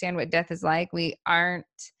to understand what death is like. We aren't,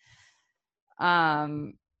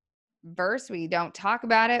 verse. We don't talk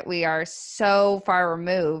about it. We are so far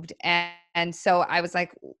removed. And so I was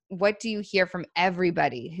like, what do you hear from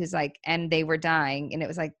everybody who's like, and they were dying? And it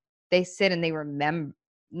was like, they sit and they remember.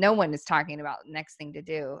 No one is talking about the next thing to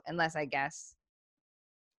do, unless I guess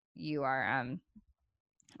you are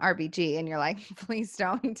RBG and you're like, please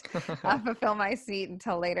don't fulfill my seat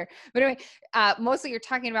until later. But anyway, mostly you're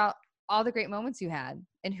talking about all the great moments you had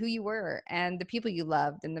and who you were and the people you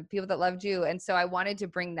loved and the people that loved you. And so I wanted to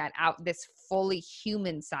bring that out, this fully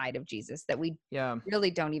human side of Jesus that we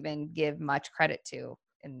really don't even give much credit to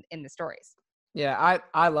in the stories. Yeah,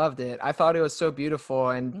 I loved it. I thought it was so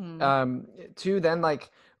beautiful. And too, then like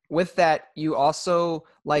with that, you also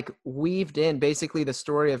like weaved in basically the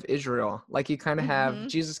story of Israel. Like you kind of have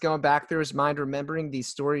Jesus going back through his mind, remembering these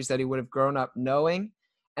stories that he would have grown up knowing.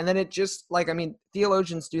 And then it just like, I mean,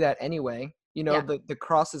 theologians do that anyway. You know, the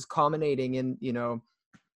cross is culminating in, you know,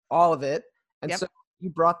 all of it. And so you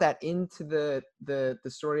brought that into the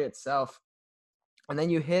story itself. And then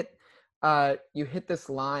you hit this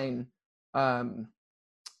line. Hold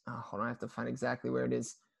on, I have to find exactly where it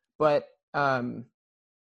is. But where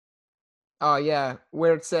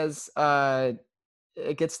it says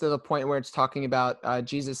it gets to the point where it's talking about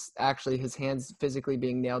Jesus actually his hands physically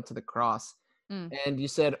being nailed to the cross. And you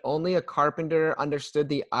said only a carpenter understood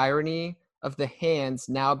the irony of the hands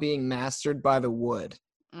now being mastered by the wood.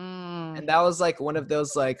 And that was like one of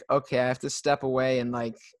those like, okay, I have to step away and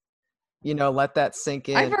like, you know, let that sink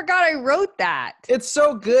in. I forgot I wrote that. It's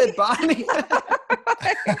so good, Bonnie.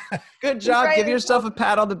 Good job. Give yourself a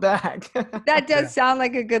pat on the back. That does sound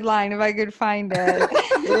like a good line if I could find it.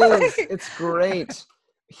 It is. It's great.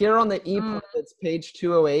 Here on the ebook, it's page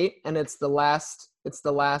 208, and it's the last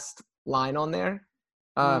line on there.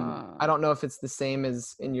 I don't know if it's the same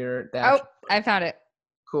as in your. I found it.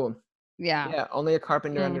 Cool. Yeah. Yeah. Only a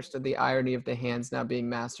carpenter understood the irony of the hands now being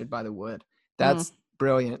mastered by the wood. That's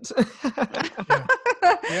brilliant.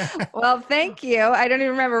 Well, thank you. I don't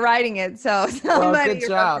even remember writing it, so good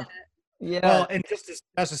job. Yeah. Well, and just as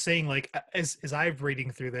I was saying, like as I'm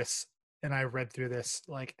reading through this and I read through this,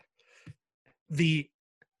 like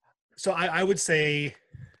I would say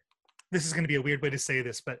this is going to be a weird way to say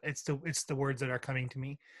this, but it's the words that are coming to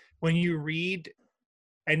me when you read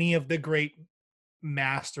any of the great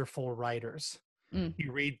masterful writers.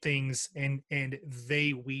 You read things and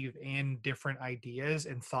they weave in different ideas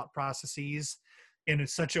and thought processes in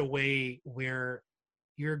such a way where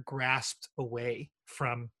you're grasped away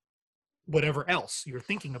from whatever else you're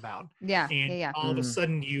thinking about. All of a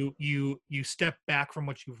sudden you step back from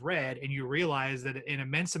what you've read and you realize that an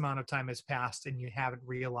immense amount of time has passed and you haven't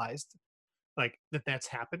realized like that's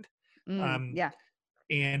happened.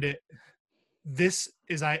 And this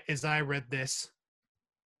as I read this,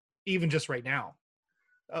 even just right now,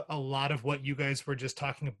 a lot of what you guys were just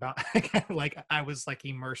talking about, like I was like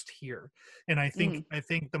immersed here. And I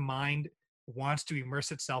think the mind wants to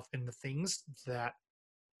immerse itself in the things that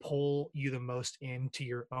pull you the most into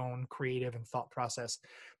your own creative and thought process.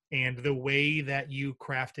 And the way that you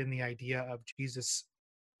craft in the idea of Jesus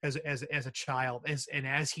as a child,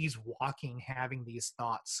 as he's walking, having these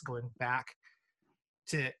thoughts, going back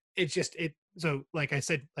to it. So like I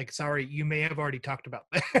said, like, sorry, you may have already talked about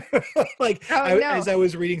that. Like as I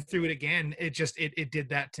was reading through it again, it did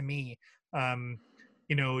that to me.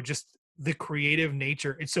 You know, just the creative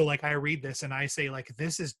nature. And so like I read this and I say like,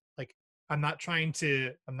 this is like, I'm not trying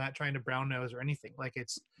to brown nose or anything. Like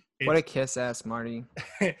it's what a kiss ass, Marty.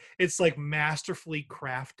 It's like masterfully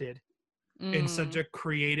crafted in such a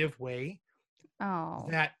creative way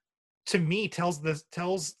that to me tells the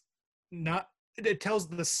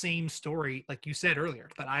same story, like you said earlier,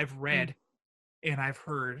 that I've read and I've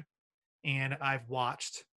heard and I've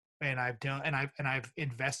watched and I've done and I've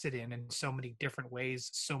invested in so many different ways,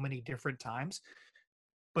 so many different times.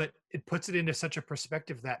 But it puts it into such a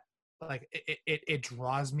perspective that like it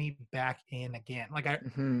draws me back in again. Like I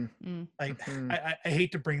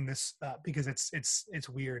hate to bring this up because it's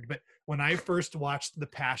weird, but when I first watched The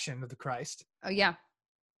Passion of the Christ,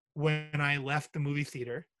 when I left the movie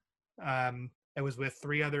theater, I was with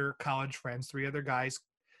 3 other college friends, 3 other guys,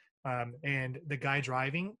 and the guy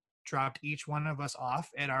driving dropped each one of us off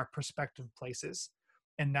at our prospective places,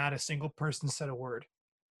 and not a single person said a word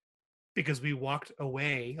because we walked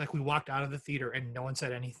away, like we walked out of the theater and no one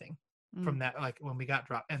said anything from that, like when we got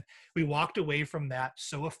dropped. And we walked away from that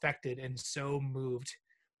so affected and so moved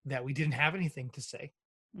that we didn't have anything to say.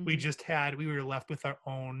 We were left with our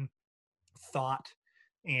own thought.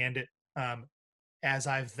 And as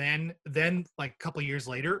I've then like a couple of years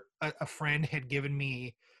later, a friend had given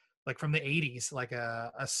me like from the 80s, like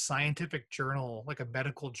a scientific journal, like a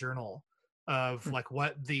medical journal of like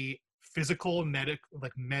what the physical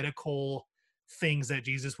medical things that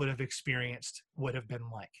Jesus would have experienced would have been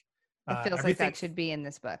like. It feels like that should be in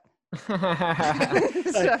this book.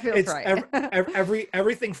 That feels it's right.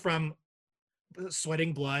 everything from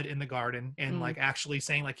sweating blood in the garden and like actually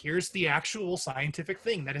saying like, here's the actual scientific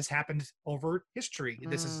thing that has happened over history.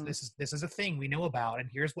 This is a thing we know about, and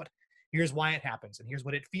here's why it happens, and here's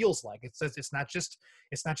what it feels like. It says it's not just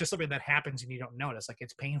something that happens and you don't notice. Like,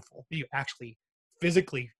 it's painful. You actually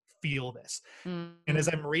physically feel this. And as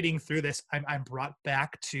I'm reading through this, I'm brought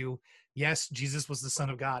back to, yes, Jesus was the Son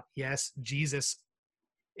of God. Yes, Jesus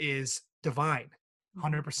is divine,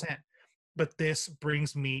 100%. But this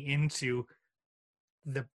brings me into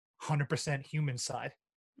the 100% human side.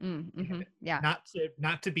 Yeah.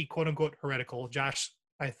 Not to be quote unquote heretical.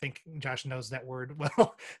 I think Josh knows that word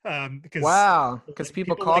well. Because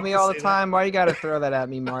people call me all the time. Why you got to throw that at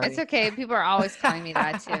me, Marty? It's okay. People are always calling me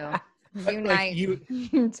that too.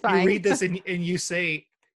 It's fine. You read this and you say,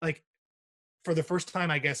 like, for the first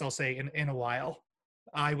time, I guess I'll say in a while,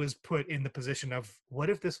 I was put in the position of, what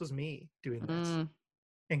if this was me doing this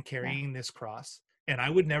and carrying this cross? And I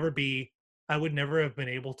would never have been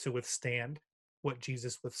able to withstand what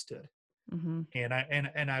Jesus withstood. And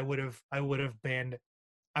I would have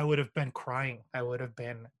been crying. I would have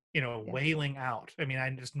been, wailing out. I mean,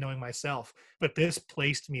 I'm just knowing myself, but this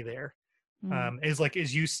placed me there.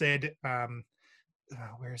 As you said,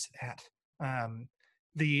 where is it at?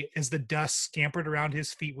 As the dust scampered around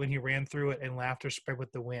his feet when he ran through it and laughter spread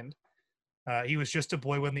with the wind. He was just a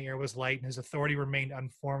boy when the air was light and his authority remained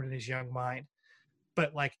unformed in his young mind.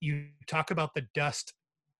 But like, you talk about the dust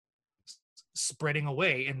spreading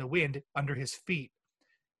away in the wind under his feet,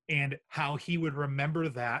 and how he would remember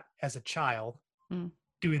that as a child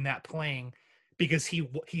doing that, playing, because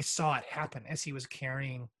he saw it happen as he was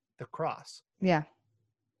carrying the cross. Yeah.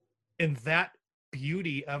 And that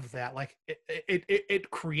beauty of that, like,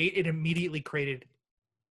 it immediately created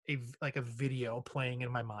a video playing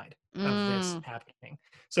in my mind of this happening.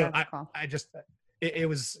 So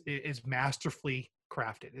it's masterfully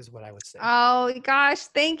crafted, is what I would say. Oh gosh,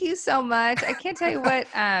 thank you so much. I can't tell you what,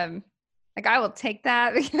 like, I will take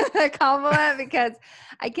that compliment, because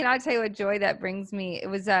I cannot tell you what joy that brings me. It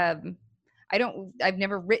was I've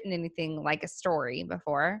never written anything like a story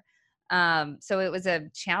before. So it was a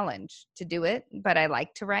challenge to do it, but I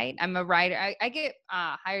like to write. I'm a writer. I get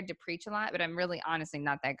hired to preach a lot, but I'm really honestly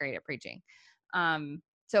not that great at preaching.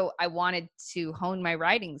 So I wanted to hone my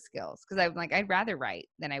writing skills, because I'm like, I'd rather write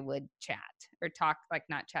than I would chat or talk, like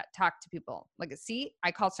not chat, talk to people. Like,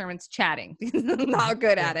 I call sermons chatting because I'm not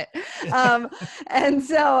good at it. And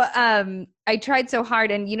so I tried so hard,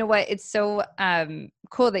 and you know what? It's so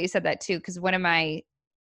cool that you said that too, because I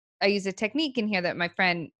use a technique in here that my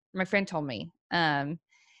friend told me. And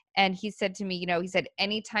he said to me, he said,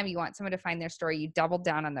 anytime you want someone to find their story, you double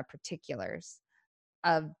down on the particulars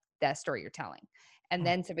of that story you're telling, and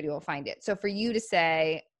then somebody will find it. So for you to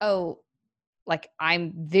say, oh, like,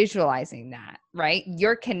 I'm visualizing that, right?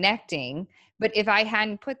 You're connecting. But if I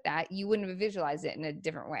hadn't put that, you wouldn't have visualized it in a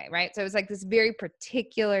different way, right? So it was like this very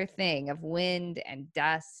particular thing of wind and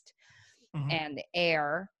dust and the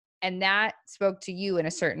air. And that spoke to you in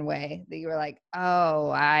a certain way that you were like,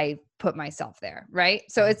 oh, I put myself there, right?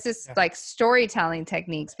 So it's just like storytelling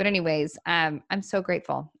techniques. But anyways, I'm so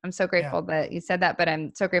grateful. I'm so grateful that you said that, but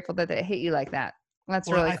I'm so grateful that it hit you like that. That's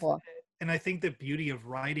really cool. And I think the beauty of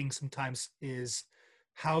writing sometimes is,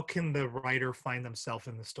 how can the writer find themselves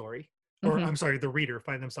in the story? Or I'm sorry, the reader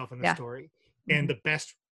find themselves in the story. And the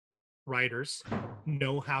best writers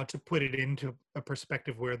know how to put it into a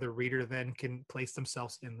perspective where the reader then can place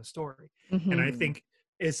themselves in the story. And I think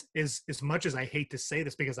as much as I hate to say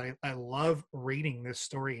this, because I love reading this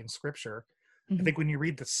story in scripture, I think when you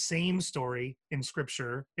read the same story in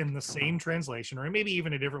scripture in the same translation, or maybe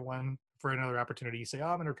even a different one for another opportunity, you say, oh,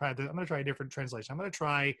 I'm going to try a different translation. I'm going to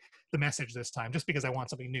try the Message this time, just because I want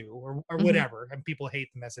something new, or whatever. And people hate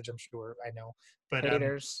the Message, I'm sure, I know, but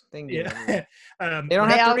haters, they don't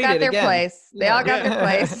have to read it their again. Place. They all got their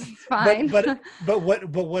place. It's fine. But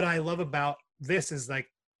what I love about this is, like,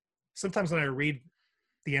 sometimes when I read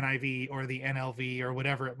the NIV or the NLV or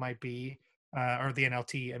whatever it might be, or the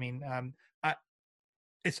NLT, I mean,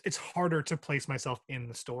 it's harder to place myself in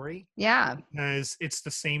the story. Yeah. Because it's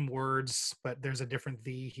the same words, but there's a different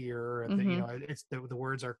thee here. And it's the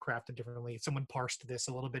words are crafted differently. Someone parsed this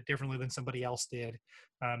a little bit differently than somebody else did.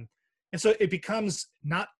 And so it becomes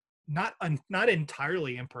not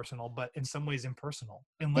entirely impersonal, but in some ways impersonal,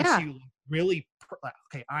 unless you really,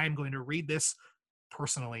 okay, I'm going to read this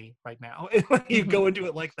personally right now. You go into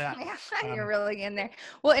it like that. You're really in there.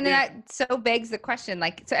 Well, and that so begs the question,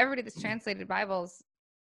 like, so everybody that's translated Bibles,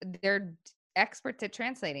 they're experts at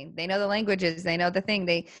translating. They know the languages, they know the thing,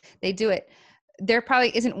 they do it. There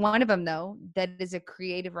probably isn't one of them though that is a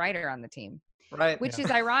creative writer on the team, Right. which is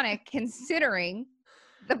ironic considering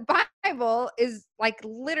the Bible is like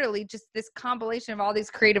literally just this compilation of all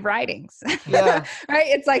these creative writings. Yeah. Right?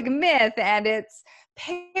 It's like myth and it's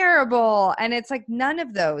parable, and it's like none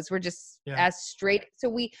of those were just as straight. So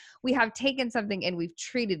we have taken something and we've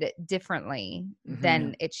treated it differently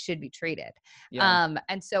than it should be treated. Yeah.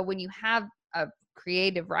 And so when you have a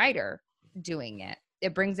creative writer doing it,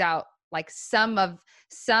 it brings out like some of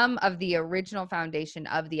the original foundation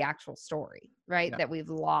of the actual story, right? That we've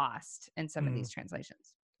lost in some of these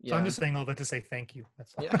translations. So I'm just saying all that to say thank you.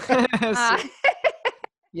 That's all.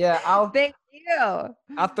 Thank you.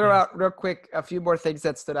 I'll throw out real quick a few more things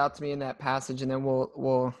that stood out to me in that passage, and then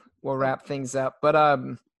we'll wrap things up. But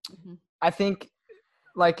I think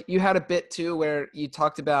like you had a bit too where you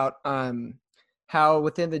talked about how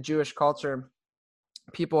within the Jewish culture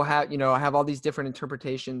people have all these different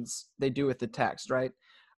interpretations they do with the text, right?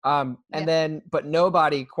 And then but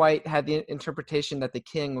nobody quite had the interpretation that the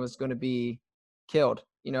king was going to be killed,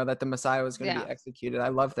 that the Messiah was going to be executed. I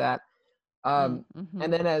love that. And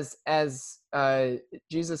then as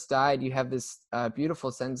Jesus died, you have this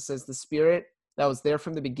beautiful sentence that says, the Spirit that was there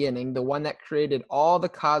from the beginning, the one that created all the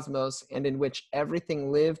cosmos and in which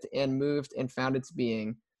everything lived and moved and found its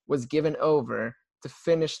being, was given over to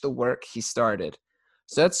finish the work he started.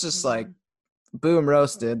 So that's just like boom,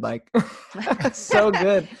 roasted, like so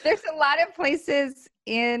good. There's a lot of places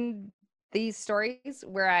in these stories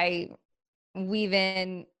where I weave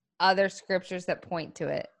in other scriptures that point to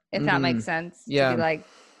it, if that makes sense. Yeah. To be like,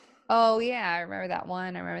 oh yeah, I remember that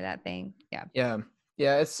one. I remember that thing. Yeah. Yeah.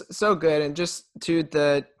 Yeah. It's so good. And just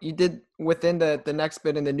to you did within the next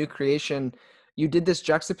bit in the new creation, you did this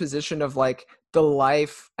juxtaposition of like the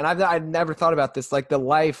life. And I've never thought about this, like the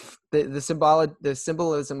life, the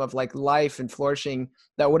symbolism of like life and flourishing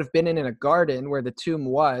that would have been in a garden where the tomb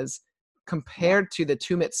was, compared to the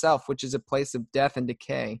tomb itself, which is a place of death and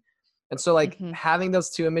decay. And so like having those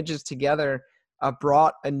two images together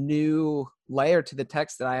brought a new layer to the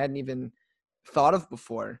text that I hadn't even thought of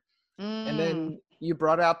before. And then you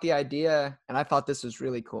brought out the idea, and I thought this was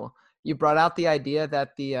really cool. You brought out the idea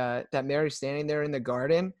that that Mary standing there in the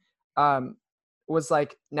garden was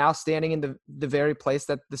like now standing in the very place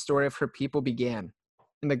that the story of her people began,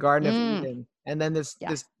 in the Garden of Eden. And then this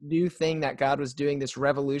new thing that God was doing, this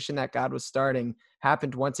revolution that God was starting,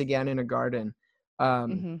 happened once again in a garden. I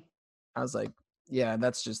was like, yeah,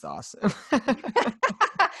 that's just awesome.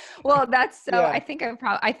 Well, that's so. I think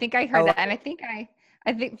I heard that, and I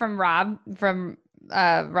think from Rob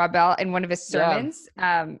Bell in one of his sermons.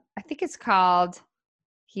 I think it's called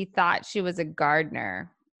 "He Thought She Was a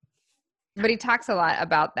Gardener," but he talks a lot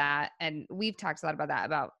about that, and we've talked a lot about that,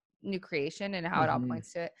 about new creation and how it all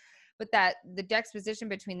points to it. But that the juxtaposition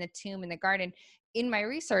between the tomb and the garden, in my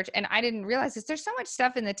research, and I didn't realize this, there's so much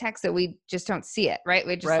stuff in the text that we just don't see it, right?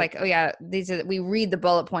 We just like, oh yeah, we read the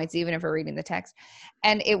bullet points even if we're reading the text.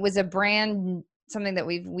 And it was something that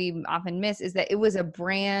we often miss, is that it was a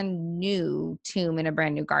brand new tomb in a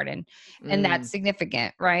brand new garden. And that's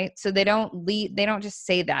significant, right? So they don't just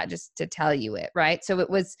say that just to tell you it, right? So it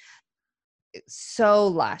was so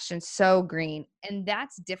lush and so green, and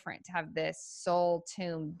that's different to have this sole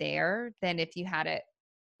tomb there than if you had it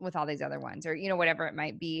with all these other ones, or whatever it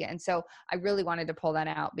might be. And so I really wanted to pull that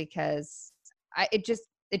out because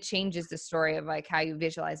it changes the story of like how you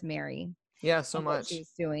visualize Mary. Yeah, so much. What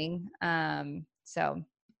she's doing. So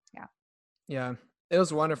yeah, it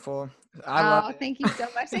was wonderful. I love it. Thank you so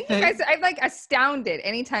much. Thank you guys. I'm like astounded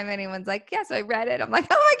anytime anyone's like, yes, I read it. I'm like,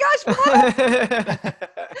 oh my gosh,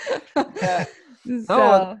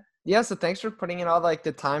 what? So thanks for putting in all like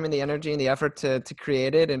the time and the energy and the effort to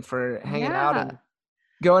create it, and for hanging out and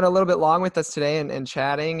going a little bit long with us today and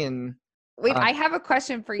chatting. And wait, I have a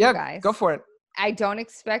question for you guys. Go for it. I don't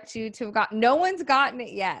expect you to have no one's gotten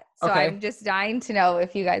it yet. So I'm just dying to know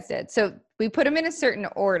if you guys did. So we put them in a certain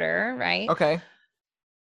order, right? Okay.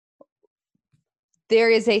 There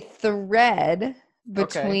is a thread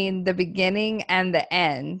between the beginning and the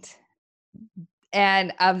end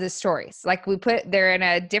and of the stories. Like they're in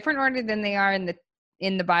a different order than they are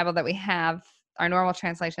in the Bible that we have, our normal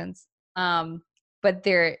translations. But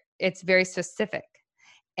it's very specific.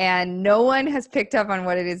 And no one has picked up on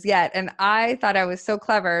what it is yet. And I thought I was so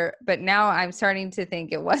clever, but now I'm starting to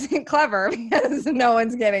think it wasn't clever because no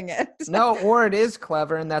one's getting it. No, or it is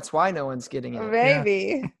clever, and that's why no one's getting it.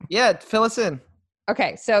 Maybe. Yeah, fill us in.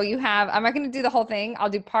 Okay, so I'm not going to do the whole thing. I'll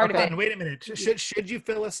do part of it. Wait a minute. Should you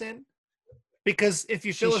fill us in? Because if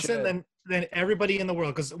you fill us in, then than everybody in the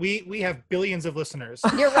world because we have billions of listeners.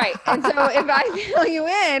 You're right. And so if I fill you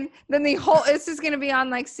in, then it's just going to be on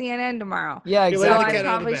like CNN tomorrow. Yeah, You So let the exactly. I cat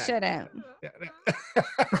out of the probably bag.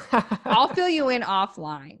 shouldn't. I'll fill you in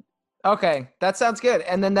offline. Okay, that sounds good.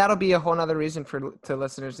 And then that'll be a whole nother reason to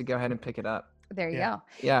listeners to go ahead and pick it up. There you Yeah. go.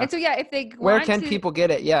 Yeah. And so, yeah, if they Where want can to- people get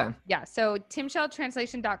it? Yeah. Yeah. So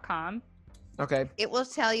timshelltranslation.com. Okay. It will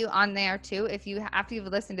tell you on there too, if you, after you've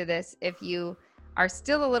listened to this, if you are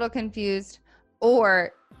still a little confused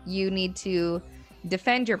or you need to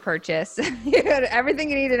defend your purchase, everything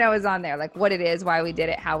you need to know is on there, like what it is, why we did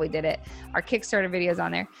it, how we did it. Our Kickstarter video is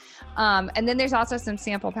on there. And then there's also some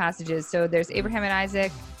sample passages. So there's Abraham and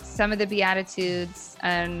Isaac, some of the Beatitudes,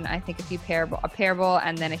 and I think a parable,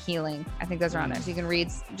 and then a healing. I think those are on there. So you can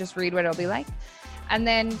just read what it'll be like. And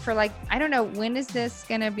then for like, I don't know, when is this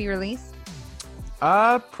going to be released?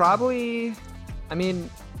 Probably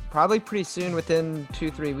pretty soon, within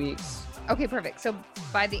 2-3 weeks. Okay, perfect. So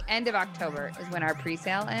by the end of October is when our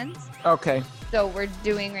pre-sale ends. Okay. So we're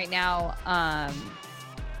doing right now,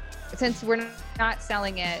 since we're not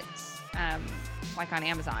selling it like on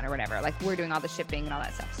Amazon or whatever, like we're doing all the shipping and all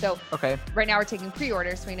that stuff. So Okay. right now we're taking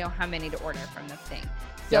pre-orders so we know how many to order from the thing.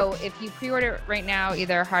 So if you pre-order right now,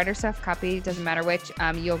 either hard or soft copy, doesn't matter which,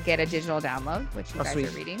 you'll get a digital download, which you guys sweet.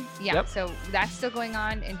 are reading. Yeah. Yep. So that's still going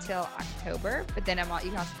on until October. But then you can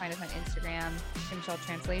also find us on Instagram, Tim Shell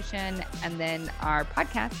Translation, and then our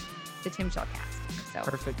podcast, the Tim Shell Cast. So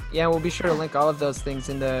Perfect. Yeah, we'll be sure to link all of those things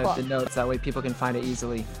in the Cool. notes. That way people can find it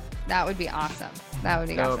easily. that would be awesome. That would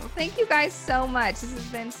be So- awesome. Thank you guys so much. This has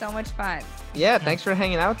been so much fun. Yeah, thanks for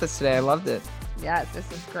hanging out with us today. I loved it. Yes, this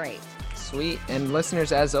is great. Sweet. And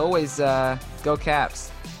listeners, as always, go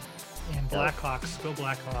Caps. And Blackhawks, go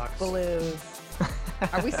Blackhawks. Blues.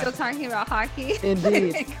 Are we still talking about hockey?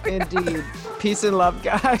 Indeed. Indeed. Peace and love,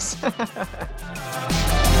 guys.